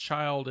if a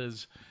child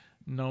is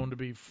known to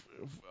be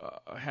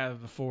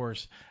have the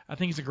Force, I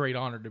think it's a great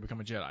honor to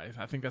become a Jedi.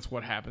 I think that's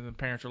what happens. And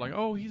parents are like,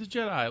 oh, he's a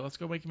Jedi. Let's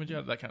go make him a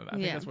Jedi. That kind of. I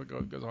think that's what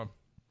goes on.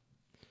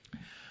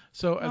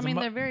 So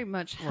they're very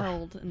much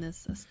held in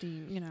this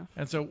esteem,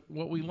 And so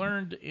what we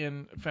learned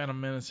in Phantom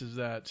Menace is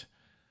that,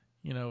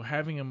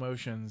 having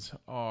emotions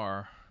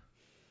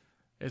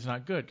is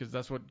not good, because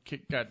that's what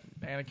got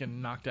Anakin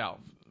knocked out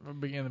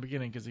in the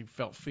beginning, because he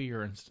felt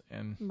fear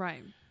and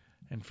right.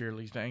 And fear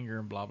leads to anger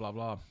and blah blah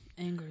blah.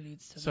 Anger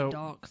leads to the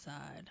dark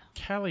side.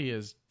 Callie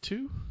is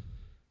 2.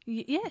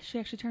 Yeah, she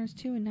actually turns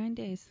 2 in 9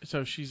 days.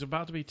 So she's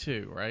about to be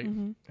 2, right?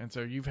 Mm-hmm. And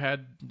so you've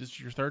had this is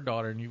your 3rd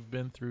daughter, and you've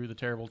been through the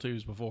terrible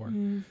 2s before.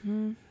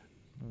 Mm-hmm.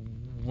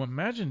 Well,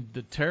 imagine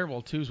the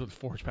terrible 2s with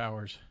Force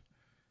powers.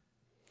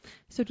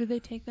 So do they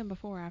take them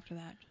before or after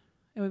that?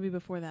 It would be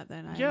before that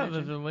then.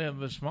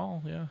 They're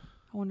small. Yeah.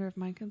 I wonder if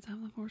my kids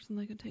have the Force and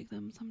they could take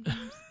them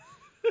sometimes.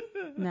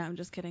 No, I'm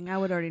just kidding. I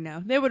would already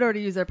know. They would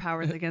already use their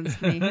powers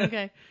against me.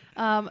 Okay.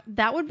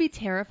 That would be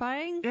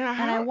terrifying. Yeah.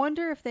 And I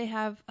wonder if they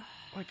have.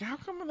 Like, how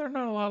come there are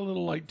not a lot of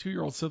little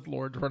 2-year-old Sith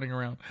Lords running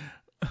around?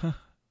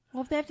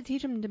 Well, if they have to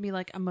teach them to be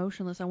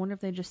emotionless, I wonder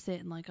if they just sit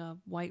in a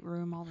white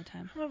room all the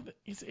time.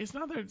 It's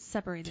not that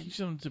separated. Teach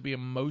them to be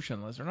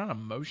emotionless. They're not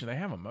emotion. They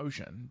have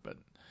emotion, but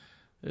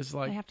it's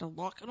like they have to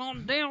lock it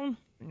on down.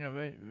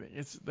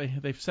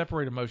 They've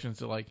separated emotions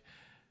to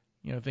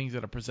things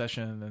that are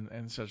possession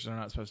and such they're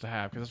not supposed to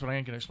have, because that's what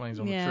Anakin explains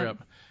on the trip.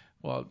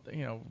 Well, from what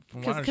I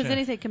understand. Because then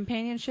he said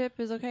companionship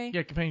is okay?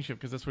 Yeah, companionship,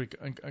 because that's what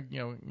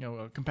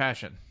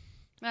compassion.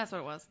 That's what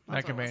it was.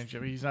 Not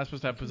companionship. He's not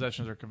supposed to have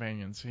possessions or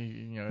companions.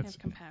 It's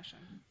compassion.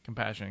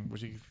 Compassion,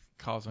 which he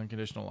calls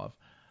unconditional love.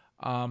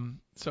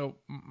 So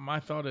my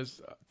thought is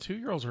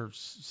 2-year-olds are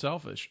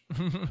selfish.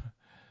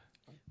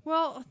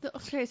 Well,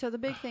 so the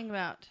big thing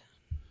about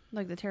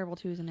the terrible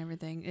 2s and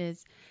everything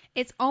is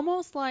it's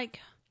almost like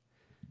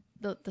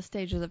the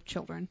stages of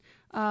children.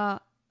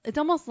 It's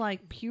almost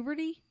like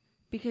puberty,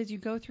 because you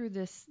go through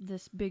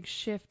this big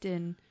shift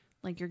in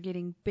you're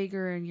getting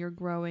bigger and you're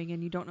growing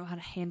and you don't know how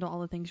to handle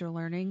all the things you're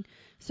learning.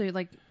 So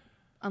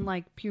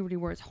unlike puberty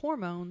where it's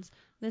hormones,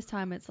 this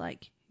time it's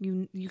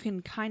you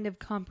can kind of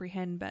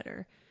comprehend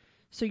better.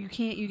 So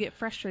you get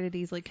frustrated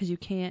easily because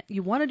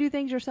you want to do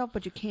things yourself,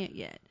 but you can't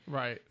yet.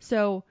 Right.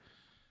 So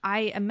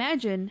I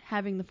imagine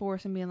having the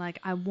Force and being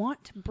I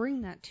want to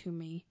bring that to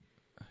me,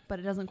 but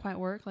it doesn't quite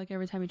work.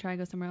 Every time you try and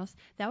go somewhere else,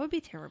 that would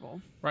be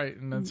terrible. Right,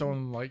 and then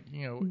someone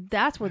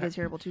that's where the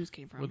terrible 2s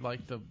came from.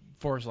 Would the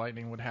Force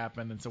lightning would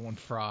happen and someone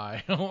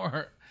fry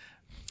or.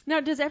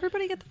 Now, does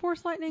everybody get the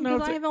Force lightning?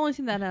 Because I have only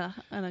seen that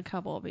in a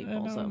couple of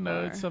people so far.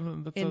 No, it's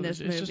something that's in this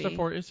movie.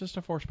 It's just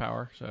a Force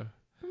power. So.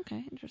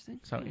 Okay,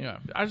 interesting. So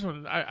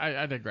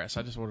I digress.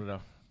 I just wanted to.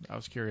 I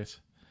was curious.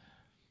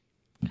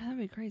 That'd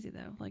be crazy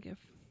though. If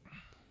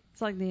it's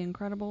The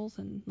Incredibles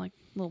and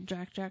little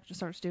Jack just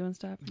starts doing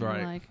stuff. And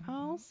right. You're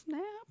oh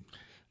snap,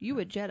 you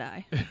a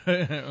Jedi.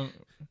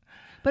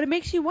 But it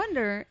makes you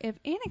wonder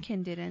if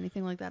Anakin did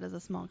anything like that as a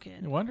small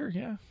kid. You wonder,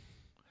 yeah.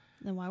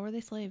 Then why were they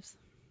slaves?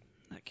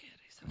 That kid,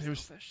 he's so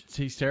selfish.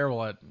 He's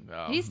terrible at.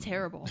 He's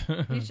terrible.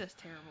 He's just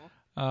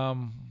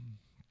terrible.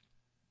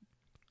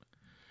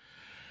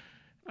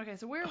 Okay,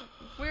 so where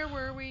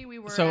were we? We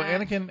were. So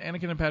Anakin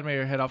and Padme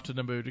head off to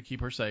Naboo to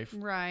keep her safe.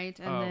 Right,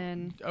 and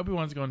then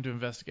Obi-Wan's going to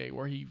investigate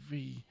where he.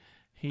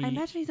 I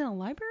imagine he's in a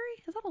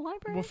library. Is that a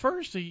library? Well,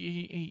 first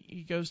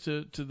he goes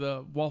to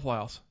the Waffle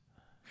House.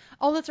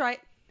 Oh, that's right.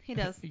 He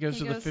does. He goes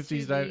to the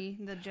 50s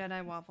the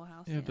Jedi Waffle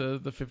House. Yeah, the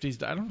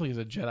 50s. I don't think it's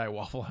a Jedi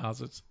Waffle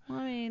House. It's. Well,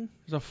 I mean,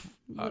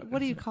 what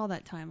do you call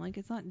that time?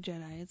 It's not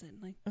Jedi, is it?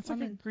 It's a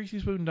greasy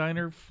spoon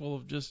diner full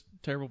of just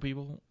terrible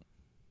people,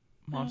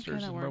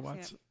 monsters and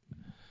robots.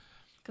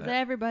 Because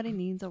everybody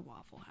needs a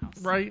Waffle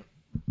House. Right.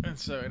 And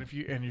if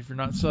you're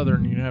not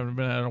Southern, you haven't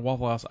been at a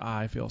Waffle House,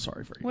 I feel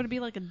sorry for you. Would it be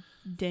like a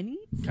Denny's?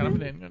 Kind of a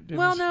Denny's.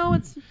 Well, no,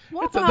 it's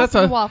Waffle House. That's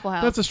a Waffle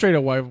House. That's a straight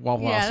up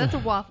Waffle House. Yeah, that's a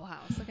Waffle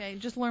House. Okay,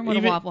 just learn what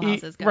a Waffle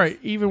House is, guys. Right.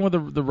 Even with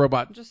the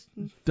robot just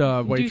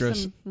waitress.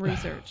 Do some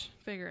research.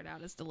 Figure it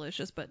out. It's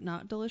delicious, but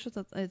not delicious.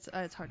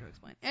 It's hard to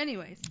explain.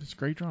 Anyways. It's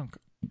great drunk.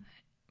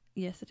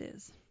 Yes, it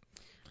is.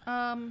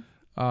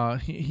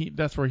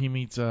 That's where he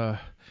meets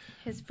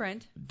his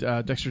friend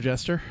Dexter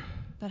Jester.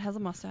 That has a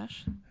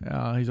mustache.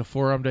 He's a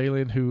four-armed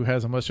alien who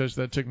has a mustache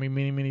that took me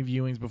many, many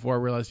viewings before I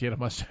realized he had a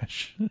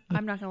mustache.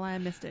 I'm not gonna lie, I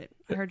missed it.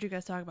 I heard you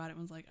guys talk about it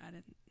and was like, I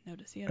didn't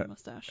notice he had a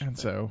mustache. And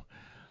so,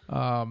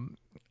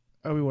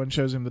 Obi-Wan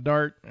shows him the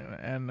dart,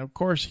 and of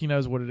course he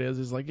knows what it is.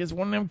 It's like, it's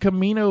one of them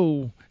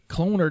Camino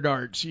cloner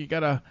darts. You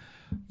gotta,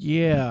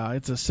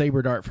 it's a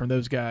saber dart from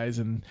those guys,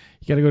 and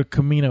you gotta go to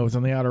Camino's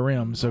on the Outer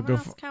Rim. So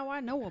That's kind of why I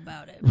know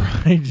about it.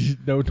 Right,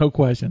 no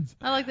questions.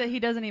 I like that he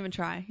doesn't even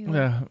try. He's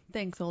like,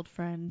 thanks, old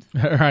friend.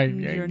 Right,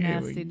 You're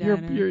nasty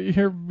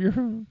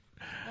diner.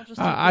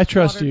 I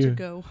trust you. To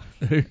go.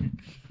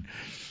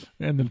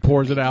 And then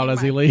pours it out as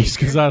he leaves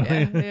because I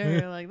don't.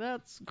 You're like,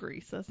 that's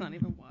grease. That's not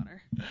even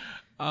water.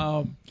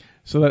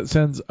 So that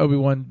sends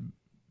Obi-Wan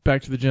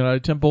back to the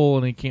Jedi Temple,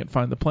 and he can't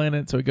find the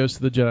planet, so he goes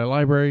to the Jedi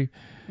Library,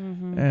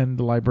 and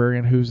the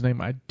librarian, whose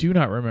name I do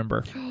not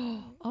remember.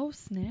 Oh,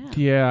 snap.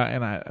 Yeah,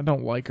 and I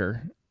don't like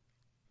her.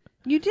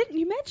 You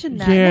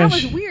mentioned that. Yeah, that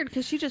was weird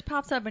because she just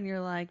pops up and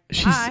you're like,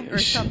 hi, or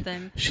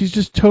something. She's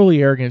just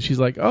totally arrogant. She's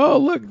like, oh,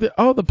 look,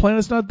 the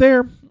planet's not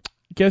there.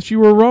 Guess you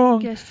were wrong.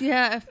 Guess,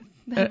 yeah.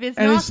 If it's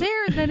not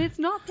there, then it's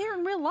not there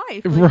in real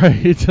life.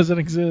 Right, it doesn't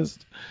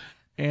exist.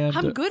 And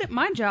I'm good at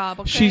my job.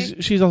 Okay.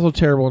 She's also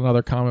terrible in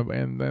other comic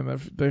and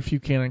the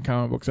few canon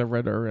comic books I've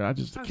read her. I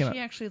just cannot. She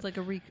actually is like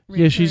a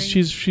yeah.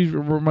 She's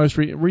most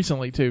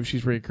recently too.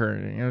 She's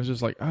recurring. And I was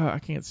just like, I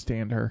can't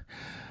stand her.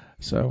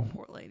 So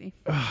poor lady.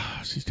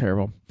 She's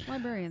terrible.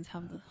 Librarians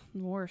have the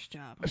worst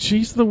job.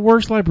 She's the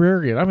worst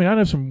librarian. I mean, I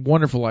know some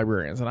wonderful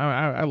librarians, and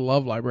I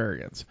love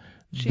librarians.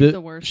 She's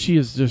the worst. She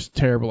is just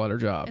terrible at her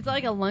job. It's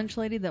like a lunch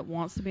lady that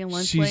wants to be a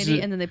lunch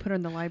lady, and then they put her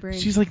in the library.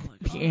 She's like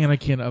the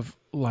Anakin of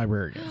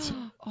librarians.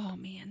 Oh,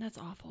 man, that's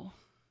awful.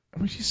 I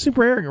mean, she's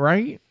super arrogant,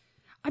 right?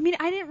 I mean,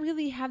 I didn't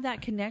really have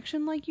that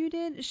connection like you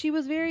did. She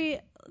was very,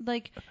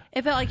 like,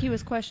 it felt like he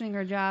was questioning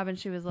her job, and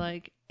she was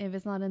like, if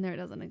it's not in there, it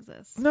doesn't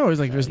exist. No, it's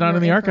like, if it's not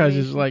in the archives,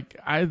 it's like,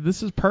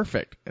 this is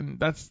perfect. And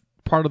that's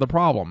part of the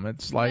problem.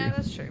 It's like... Yeah,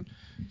 that's true.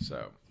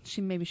 So...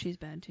 Maybe she's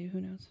bad, too. Who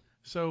knows?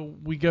 So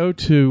we go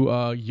to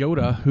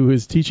Yoda, who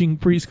is teaching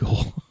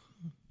preschool.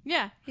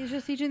 Yeah, he's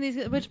just teaching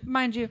these, which,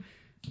 mind you,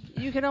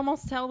 you could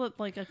almost tell that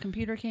like a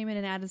computer came in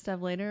and added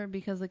stuff later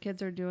because the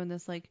kids are doing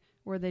this like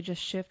where they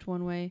just shift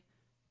one way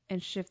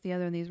and shift the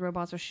other, and these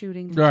robots are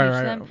shooting to teach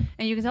them,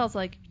 and you can tell it's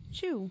like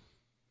chew,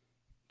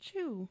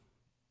 chew,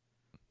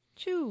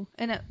 chew,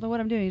 and what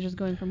I'm doing is just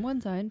going from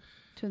one side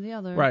to the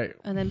other, right,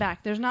 and then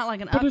back. There's not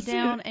like an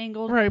up-down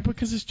angled. Right,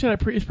 because it's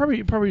Jedi. It's probably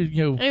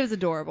It was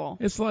adorable.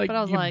 It's like, but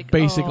I was like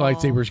basic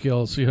lightsaber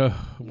skills. You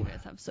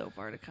guys have so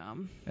far to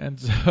come. And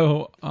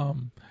so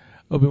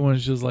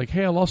Obi-Wan's just like,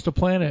 hey, I lost a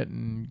planet,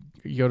 and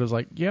Yoda's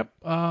like, yep.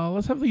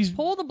 Let's have these.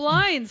 Pull the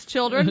blinds,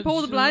 children.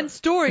 Pull the blinds.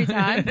 Story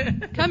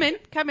time. Come in.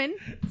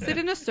 Sit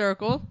in a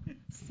circle.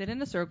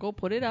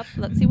 Put it up.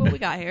 Let's see what we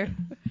got here.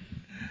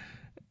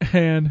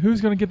 And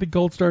who's going to get the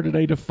gold star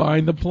today to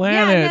find the planet?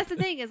 Yeah, and that's the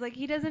thing. Is like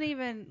he doesn't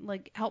even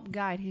like help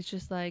guide. He's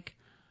just like,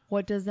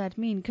 what does that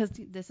mean? Because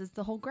this is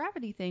the whole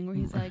gravity thing where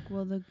he's like,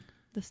 well,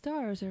 the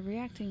stars are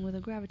reacting with a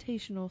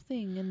gravitational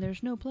thing, and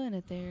there's no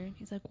planet there. And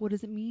he's like, what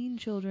does it mean,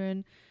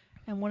 children?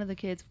 And one of the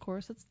kids, of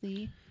course, it's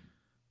the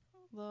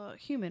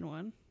human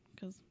one,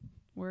 because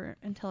we're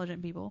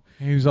intelligent people.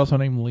 He was also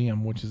named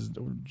Liam, which is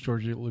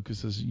George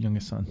Lucas's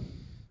youngest son.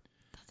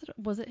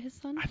 Was it his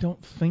son? I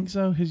don't think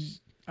so.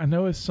 I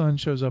know his son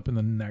shows up in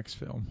the next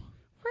film.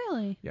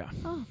 Really? Yeah.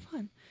 Oh,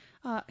 fun.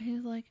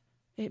 He's like,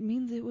 it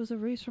means it was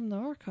erased from the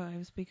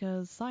archives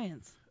because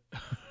science.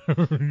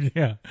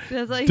 Yeah.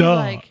 He's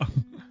like,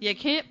 you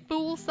can't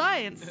fool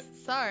science.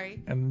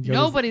 Sorry. And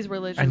nobody's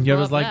religion. And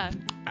Yoda's like,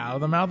 out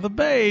of the mouth of the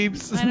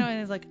babes. I know, and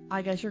he's like,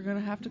 I guess you're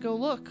gonna have to go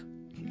look.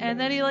 And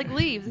then he like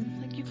leaves.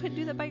 And like, you couldn't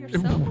do that by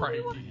yourself.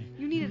 Right.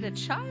 You needed a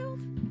child.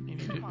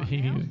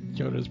 He needed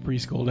Yoda's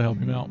preschool to help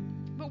him out.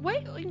 But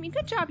wait, I mean,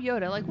 good job,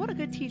 Yoda. Like, what a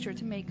good teacher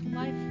to make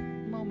life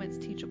moments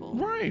teachable.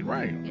 Right.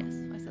 Yes,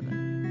 I said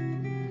that.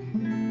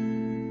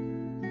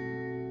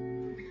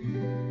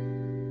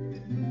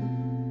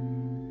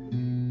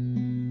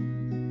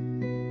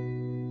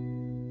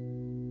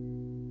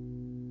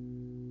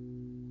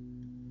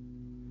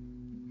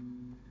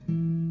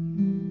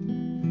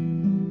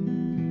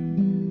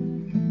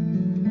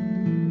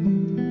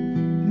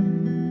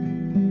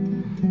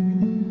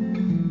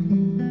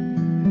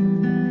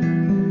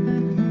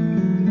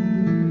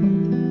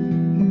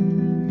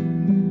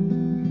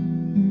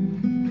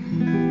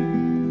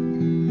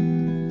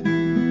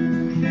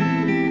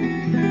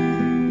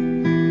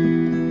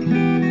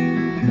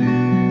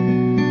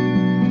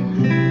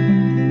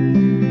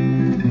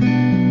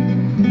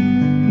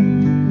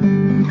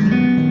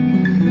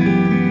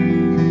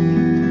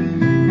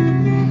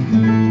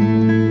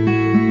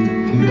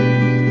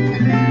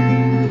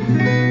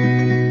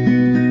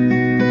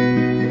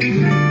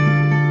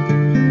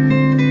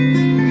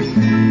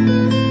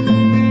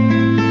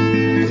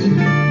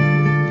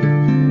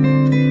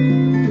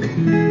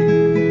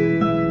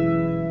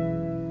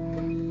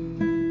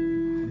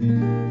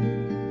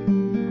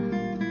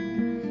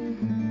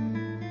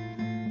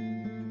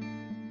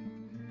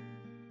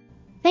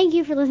 Thank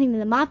you for listening to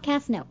the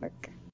Mobcast Network.